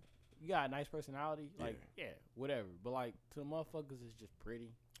cool. You got a nice personality, like yeah, whatever. But like to the motherfuckers, it's just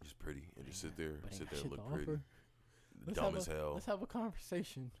pretty. Just pretty and just sit there and look offer. pretty. Let's Dumb as hell. Let's have a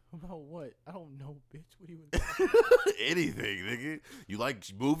conversation about what? I don't know, bitch. What do you Anything, nigga. You like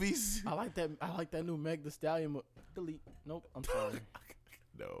movies? I like that new Meg Thee Stallion. Delete. Nope. I'm sorry.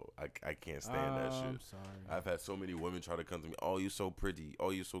 No, I can't stand that shit. I'm sorry. I've had so many women try to come to me. Oh, you so pretty.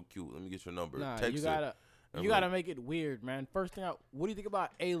 Oh, you so cute. Let me get your number. Nah, Text you gotta make it weird, man. First thing, what do you think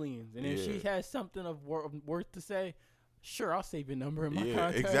about aliens? And if she has something of worth to say, sure, I'll save your number in my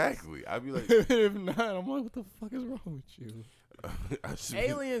contacts. Exactly. I'd be like, if not, I'm like, what the fuck is wrong with you?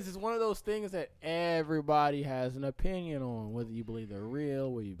 Aliens is one of those things that everybody has an opinion on, whether you believe they're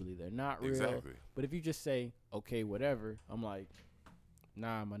real, whether you believe they're not real. Exactly. But if you just say, okay, whatever, I'm like,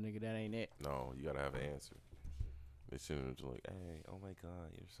 nah, my nigga, that ain't it. no, you gotta have an answer. They sitting there like, hey, oh my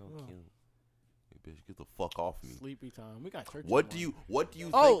god, you're so cute. Hey, bitch, get the fuck off me. Sleepy time. We got church. What do you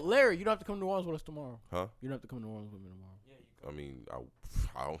think? Larry, you don't have to come to New Orleans with us tomorrow. Huh? You don't have to come to New Orleans with me tomorrow. I mean,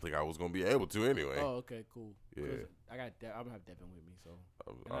 I don't think I was gonna be able to anyway. Oh, okay, cool. Yeah. I'm gonna have Devin with me, so.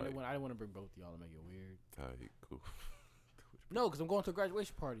 And All I didn't want to bring both of y'all to make it weird. right, cool. No, because I'm going to a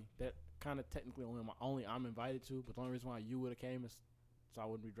graduation party that kind of technically only I'm invited to, but the only reason why you would have came is so I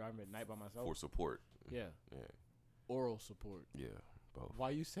wouldn't be driving at night by myself. For support. Yeah. Yeah. Oral support. Yeah. Both. Why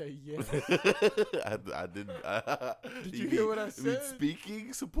you say yeah? I didn't. Did you hear what I You mean said?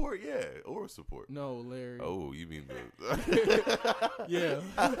 speaking support? Yeah. Or support. No, Larry. Oh, you mean the. Yeah.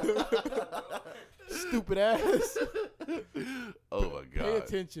 Stupid ass. Oh my god. Pay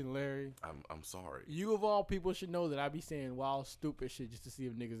attention, Larry. I'm sorry. You of all people should know that I be saying wild, stupid shit just to see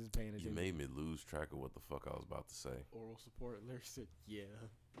if niggas is paying attention. You made me lose track of what the fuck I was about to say. Oral support. Larry said, yeah.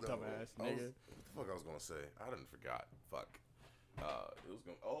 No, Dumbass what nigga. the fuck I was gonna say? I didn't forgot. Fuck. It was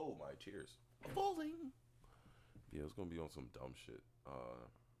gonna. Oh my cheers. Falling. Yeah, it was gonna be on some dumb shit.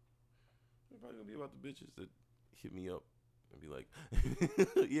 It's probably gonna be about the bitches that hit me up and be like,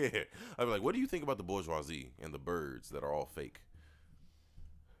 yeah. I'd be like, what do you think about the bourgeoisie and the birds that are all fake?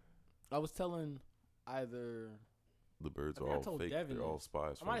 I was telling either. The birds I are think I all told fake. Devin They're all this.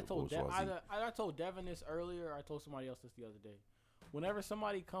 spies I from might the have told bourgeoisie. I told Devin this earlier. Or I told somebody else this the other day. Whenever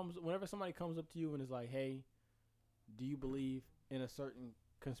somebody comes up to you and is like, "Hey, do you believe in a certain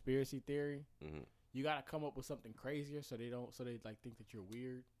conspiracy theory?" Mm-hmm. You gotta come up with something crazier so they like think that you're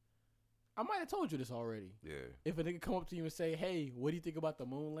weird. I might have told you this already. Yeah. If a nigga come up to you and say, "Hey, what do you think about the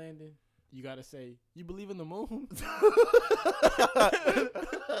moon landing?" You gotta say, "You believe in the moon?"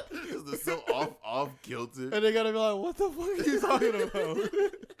 They're so off kilter. And they gotta be like, "What the fuck are you talking about?"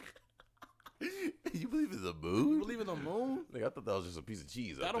 You believe in the moon? You believe in the moon? Like, I thought that was just a piece of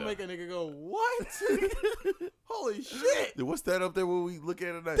cheese. That'll make a nigga go, "What? Holy shit! Dude, what's that up there when we look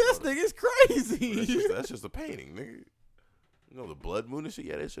at it? This nigga's crazy." That's just a painting, nigga. You know the blood moon and shit.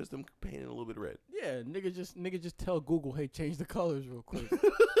 Yeah, that's just them painting a little bit red. Yeah, nigga just tell Google, "Hey, change the colors real quick."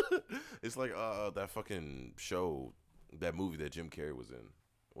 It's like that fucking show, that movie that Jim Carrey was in.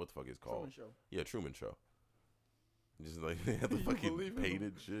 What the fuck is it called? Truman Show. Yeah, Truman Show. Just like they have the fucking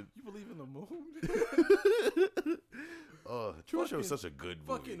painted shit. You believe in the moon? Truman Show is such a good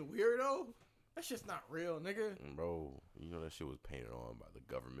movie. Fucking weirdo. That shit's not real, nigga. Bro, you know that shit was painted on by the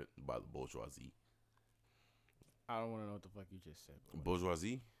government, by the bourgeoisie. I don't want to know what the fuck you just said.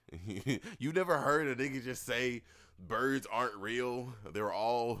 Bourgeoisie? You never heard a nigga just say birds aren't real? They were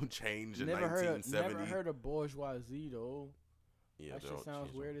all changed in 1970. Never heard of bourgeoisie though. Yeah, that shit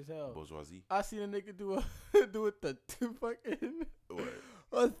sounds weird as hell. Bourgeoisie. I seen a nigga do a the fucking What?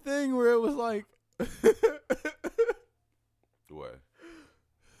 A thing where it was like What?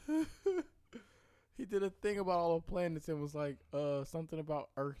 He did a thing about all the planets and was like something about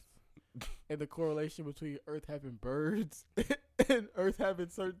Earth and the correlation between Earth having birds and Earth having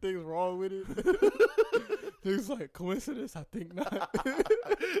certain things wrong with it. He was like, coincidence? I think not.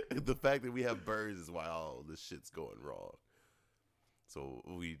 The fact that we have birds is why all this shit's going wrong. So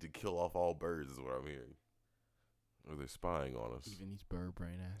we need to kill off all birds is what I'm hearing. Or they're spying on us. Even these bird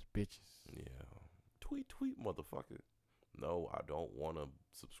brain ass bitches. Yeah. Tweet, motherfucker. No, I don't want to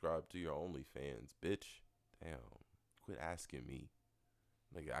subscribe to your OnlyFans, bitch. Damn. Quit asking me.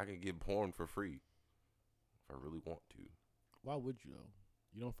 Like, I can get porn for free if I really want to. Why would you, though?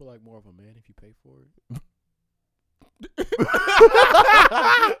 You don't feel like more of a man if you pay for it?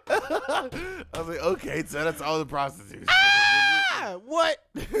 I was like, okay, so that's all the prostitutes. What?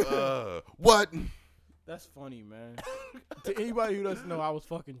 What? That's funny, man. To anybody who doesn't know, I was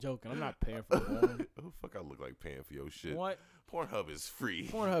fucking joking. I'm not paying for porn. Who the fuck I look like paying for your shit? What? Pornhub is free.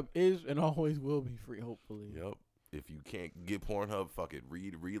 Pornhub is and always will be free, hopefully. Yep. If you can't get Pornhub, fuck it.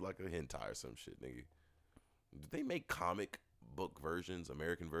 Read like a hentai or some shit, nigga. Do they make comic book versions,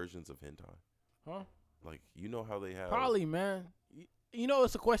 American versions of hentai? Huh? Like, you know how they have... Probably, man. You know,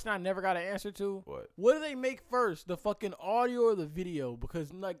 it's a question I never got an answer to. What do they make first, the fucking audio or the video?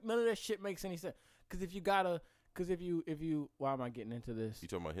 Because like none of that shit makes any sense. Because if you, why am I getting into this? You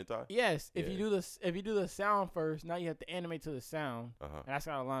talking about hentai? Yes. If you do the sound first, now you have to animate to the sound, and that's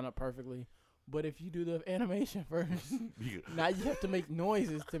gotta line up perfectly. But if you do the animation first, now you have to make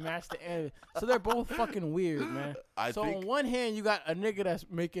noises to match the animation. So they're both fucking weird, man. On one hand, you got a nigga that's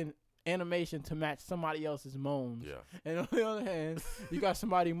making animation to match somebody else's moans. Yeah. And on the other hand, you got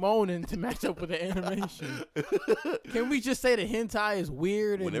somebody moaning to match up with the animation. Can we just say the hentai is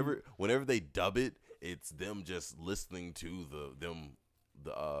weird? Whenever they dub it, it's them just listening to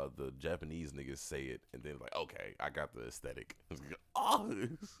the Japanese niggas say it, and then like, okay, I got the aesthetic. Oh,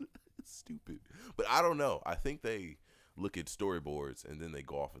 it's stupid. But I don't know. I think they look at storyboards and then they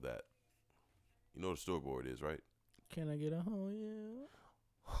go off of that. You know what a storyboard is, right? Can I get a oh yeah?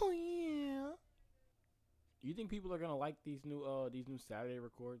 Oh yeah. You think people are gonna like these new Saturday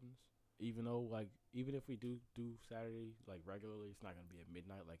recordings? Even if we do Saturday like regularly, it's not gonna be at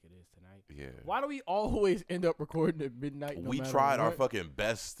midnight like it is tonight. Yeah. Why do we always end up recording at midnight? We tried our fucking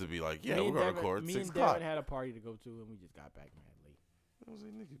best to be like, yeah, we're gonna record 6 o'clock. Me and Devin had a party to go to, and we just got back mad late. I was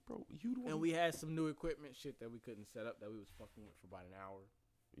like, nigga, bro, you the one. And we had some new equipment shit that we couldn't set up that we was fucking with for about an hour.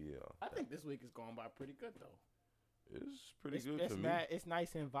 Yeah. I think this week is going by pretty good though. It's pretty good to me. It's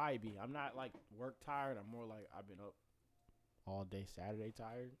nice and vibey. I'm not like work tired. I'm more like I've been up all day Saturday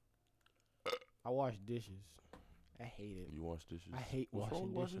tired. I wash dishes. I hate it. You wash dishes? I hate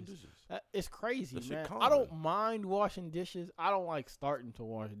washing dishes. It's crazy, that man. I don't mind washing dishes. I don't like starting to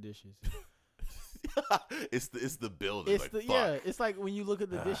wash dishes. It's the build. It's like when you look at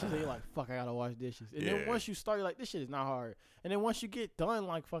the dishes and you're like, fuck, I gotta wash dishes. And then once you start, you're like, this shit is not hard. And then once you get done,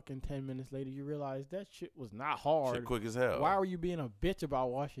 like fucking 10 minutes later, you realize that shit was not hard. Shit quick as hell. Why were you being a bitch about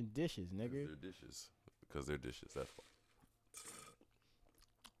washing dishes, nigga? Because they're dishes. That's why.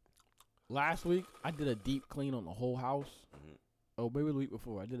 Last week, I did a deep clean on the whole house. Mm-hmm. Oh, maybe the week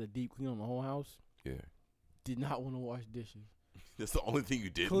before, I did a deep clean on the whole house. Yeah. Did not want to wash dishes. That's the only thing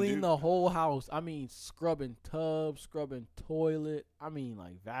you didn't Clean the whole house. I mean, scrubbing tubs, scrubbing toilet. I mean,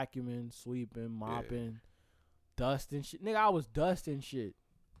 like vacuuming, sweeping, mopping, dusting shit. Nigga, I was dusting shit.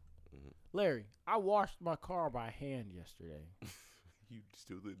 Mm-hmm. Larry, I washed my car by hand yesterday. You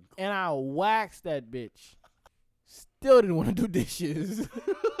still didn't. And I waxed that bitch. Still didn't want to do dishes.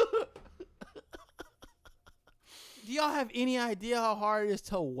 Do y'all have any idea how hard it is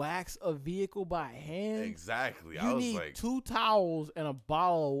to wax a vehicle by hand? Exactly. You need 2 towels and a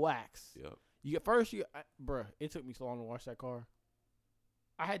bottle of wax. Yep. Bruh, it took me so long to wash that car.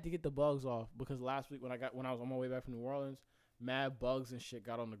 I had to get the bugs off because last week when I was on my way back from New Orleans, mad bugs and shit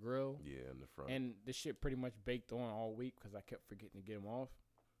got on the grill. Yeah, in the front. And the shit pretty much baked on all week because I kept forgetting to get them off.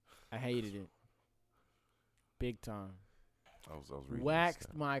 I hated it. Big time. I was reading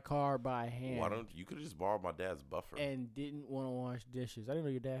waxed my car by hand. Why don't you could have just borrowed my dad's buffer and didn't want to wash dishes? I didn't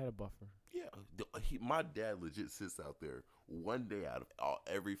know your dad had a buffer. Yeah, my dad legit sits out there one day out of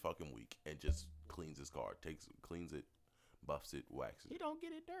every fucking week and just cleans his car, cleans it, buffs it, waxes it. He don't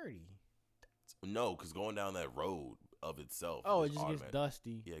get it dirty. No, because going down that road of itself. Oh, it just gets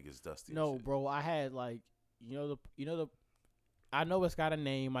dusty. Yeah, it gets dusty. No, bro, I had like I know it's got a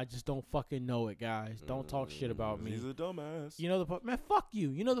name. I just don't fucking know it, guys. Don't talk shit about me. He's a dumbass. You know the part, man. Fuck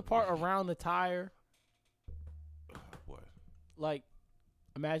you. You know the part around the tire. What? Like,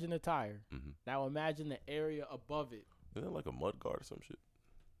 imagine the tire. Mm-hmm. Now imagine the area above it. Isn't it like a mud guard or some shit?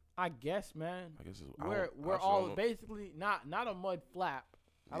 I guess, man. I guess we're all basically not a mud flap.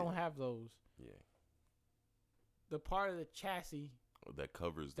 Yeah. I don't have those. Yeah. The part of the chassis that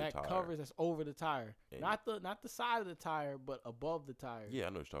covers the tire. That's over the tire. And not the side of the tire, but above the tire. Yeah, I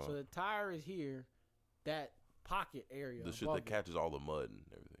know what you're talking about. So the tire is here, that pocket area. The shit that catches all the mud and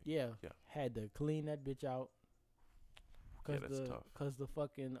everything. Yeah. Had to clean that bitch out. That's tough. Cause the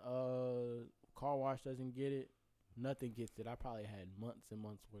fucking car wash doesn't get it. Nothing gets it. I probably had months and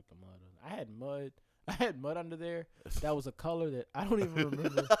months worth of mud on. I had mud under there. That was a color that I don't even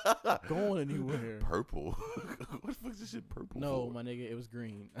remember going anywhere. Purple. What the fuck is this shit purple? No, for? my nigga, it was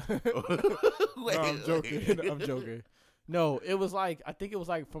green. Wait, no, I'm joking. I'm joking. No, it was like, I think it was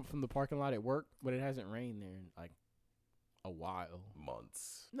like from the parking lot at work, but it hasn't rained there in like a while.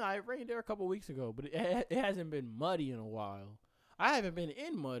 Months. No, it rained there a couple weeks ago, but it hasn't been muddy in a while. I haven't been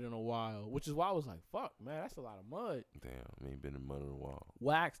in mud in a while, which is why I was like, fuck, man, that's a lot of mud. Damn, I ain't been in mud in a while.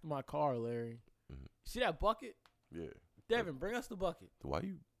 Waxed my car, Larry. Mm-hmm. See that bucket? Yeah. Devin, bring us the bucket. Why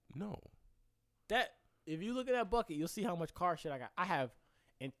you? No. If you look at that bucket, you'll see how much car shit I got. I have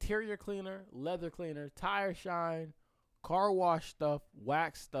interior cleaner, leather cleaner, tire shine, car wash stuff,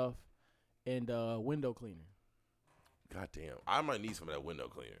 wax stuff, and window cleaner. God damn. I might need some of that window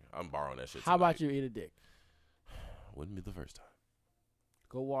cleaner. I'm borrowing that shit How about you eat a dick? Wouldn't be the first time.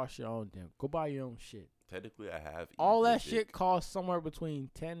 Go wash your own damn. Go buy your own shit. Technically, I have. All that shit costs somewhere between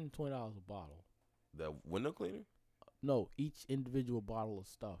 $10 and $20 a bottle. The window cleaner? No, each individual bottle of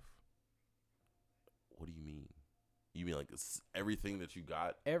stuff. What do you mean? You mean like everything that you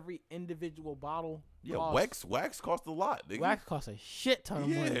got? Every individual bottle. Yeah, wax costs a lot. Nigga. Wax costs a shit ton of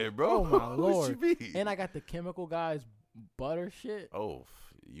money. Yeah, bro. Oh my lord. What you mean? And I got the Chemical Guys butter shit. Oh,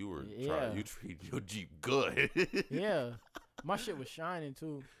 you were trying. You treated your Jeep good. Yeah, my shit was shining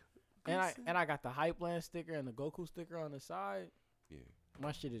too. And I got the Hypeland sticker and the Goku sticker on the side. Yeah,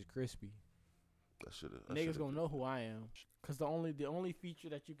 my shit is crispy. Niggas gonna know who I am. Cause the only feature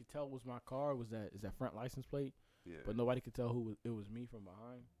that you could tell was my car was that front license plate. Yeah. But nobody could tell who it was me from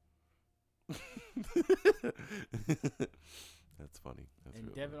behind. That's funny.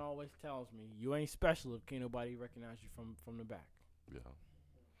 And Devin always tells me, you ain't special if can't nobody recognize you from the back. Yeah.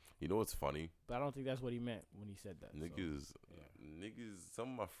 You know what's funny? But I don't think that's what he meant when he said that. Niggas, some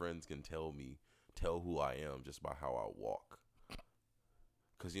of my friends can tell who I am just by how I walk.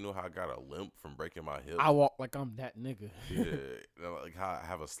 Cause you know how I got a limp from breaking my hip? I walk like I'm that nigga. Yeah. Like how I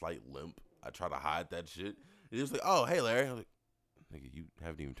have a slight limp. I try to hide that shit. And it was like, oh, hey, Larry. I'm like, nigga, you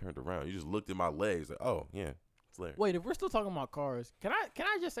haven't even turned around. You just looked at my legs like, oh, yeah, it's Larry. Wait, if we're still talking about cars, can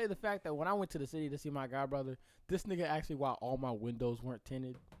I just say the fact that when I went to the city to see my godbrother, this nigga actually why all my windows weren't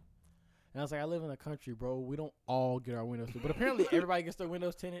tinted. And I was like, I live in the country, bro. We don't all get our windows tinted. But apparently everybody gets their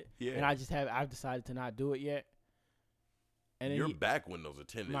windows tinted. Yeah. And I've decided to not do it yet. And your back windows are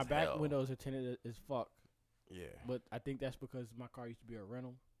tinted my as back hell. windows are tinted as fuck. Yeah. But I think that's because my car used to be a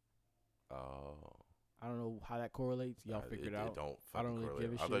rental. Oh. I don't know how that correlates. Y'all figure it out. I don't really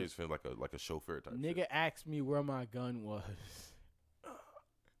give a shit. I thought you was feeling like a chauffeur type Nigga shit. Asked me where my gun was.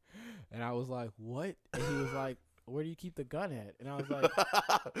 And I was like, what? And he was like, where do you keep the gun at? And I was like,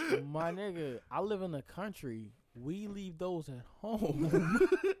 my nigga, I live in the country. We leave those at home.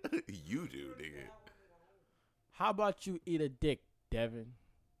 You do, nigga. How about you eat a dick, Devin?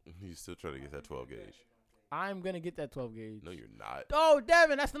 You still trying to get that 12 gauge. I'm going to get that 12 gauge. No, you're not. Oh,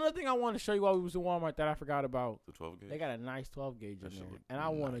 Devin, that's another thing I wanted to show you while we was in Walmart that I forgot about. The 12 gauge? They got a nice 12 gauge in there. And I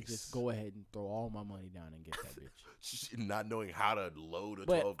want to just go ahead and throw all my money down and get that bitch. Not knowing how to load a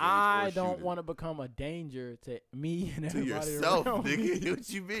 12 gauge. But I don't want to become a danger to me and everybody around me. To yourself, nigga. What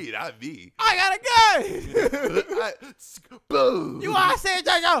you mean? Not me. I got a gun! Boom! You want to say it,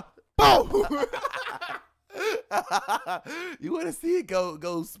 JoJo? Boom! You want to see it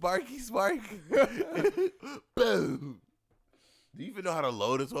go sparky? Boom. Do you even know how to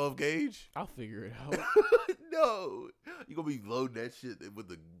load a 12 gauge? I'll figure it out. No. You're going to be loading that shit with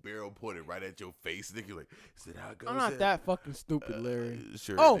the barrel pointed right at your face. Nigga, like, is that how it goes? I'm not that fucking stupid, Larry.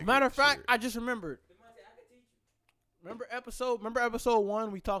 Sure. Oh, nigga, matter of fact, I just remembered. Remember episode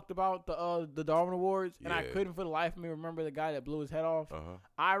 1? We talked about the Darwin Awards, and I couldn't for the life of me remember the guy that blew his head off.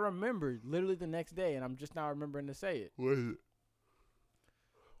 I remembered literally the next day, and I'm just now remembering to say it. What is it?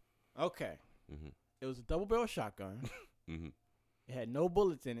 Okay. It was a double barrel shotgun. It had no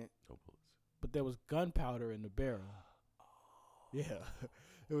bullets in it. No bullets. But there was gunpowder in the barrel. Yeah,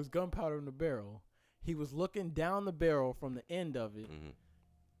 it was gunpowder in the barrel. He was looking down the barrel from the end of it.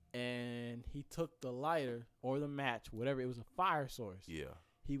 And he took the lighter or the match, whatever. It was a fire source. Yeah.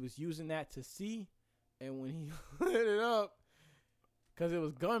 He was using that to see. And when he lit it up, because it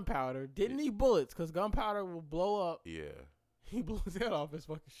was gunpowder, didn't need bullets because gunpowder will blow up. Yeah. He blew his head off his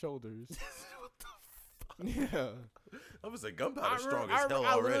fucking shoulders. What the fuck? Yeah. I was like, gunpowder strong as hell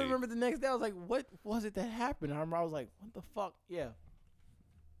already. I remember the next day, I was like, what was it that happened? I remember I was like, what the fuck? Yeah.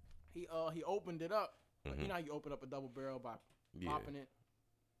 He opened it up. You know how you open up a double barrel by popping it?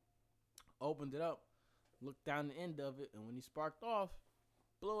 Opened it up, looked down the end of it, and when he sparked off,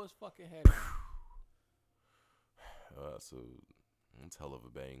 blew his fucking head off. So that's hell of a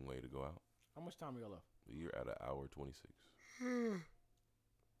bang way to go out. How much time we got left? You're at 1 hour 26.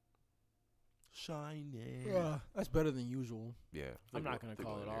 Shining. That's better than usual. Yeah. I'm not going to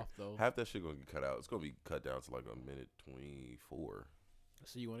call it off, though. Half that shit going to get cut out. It's going to be cut down to like a minute 24.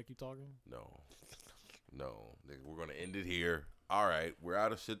 So you want to keep talking? No. Nigga, we're going to end it here. All right. We're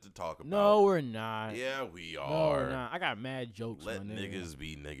out of shit to talk about. No, we're not. Yeah, we are. No, we're not. I got mad jokes. Let niggas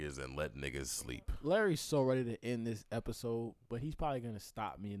be niggas and let niggas sleep. Larry's so ready to end this episode, but he's probably going to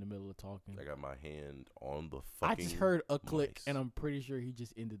stop me in the middle of talking. I got my hand on the fucking I just heard a click, mics. and I'm pretty sure he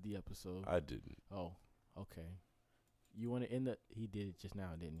just ended the episode. I didn't. Oh, okay. You want to end it? He did it just now,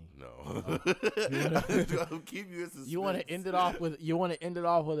 didn't he? No. I'll keep you in suspense. You want to end it off with? You want to end it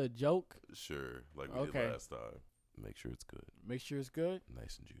off with a joke? Sure, like we did last time. Make sure it's good. Make sure it's good.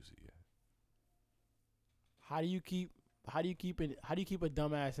 Nice and juicy. Yeah. How do you keep a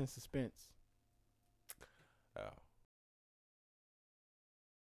dumbass in suspense? Oh.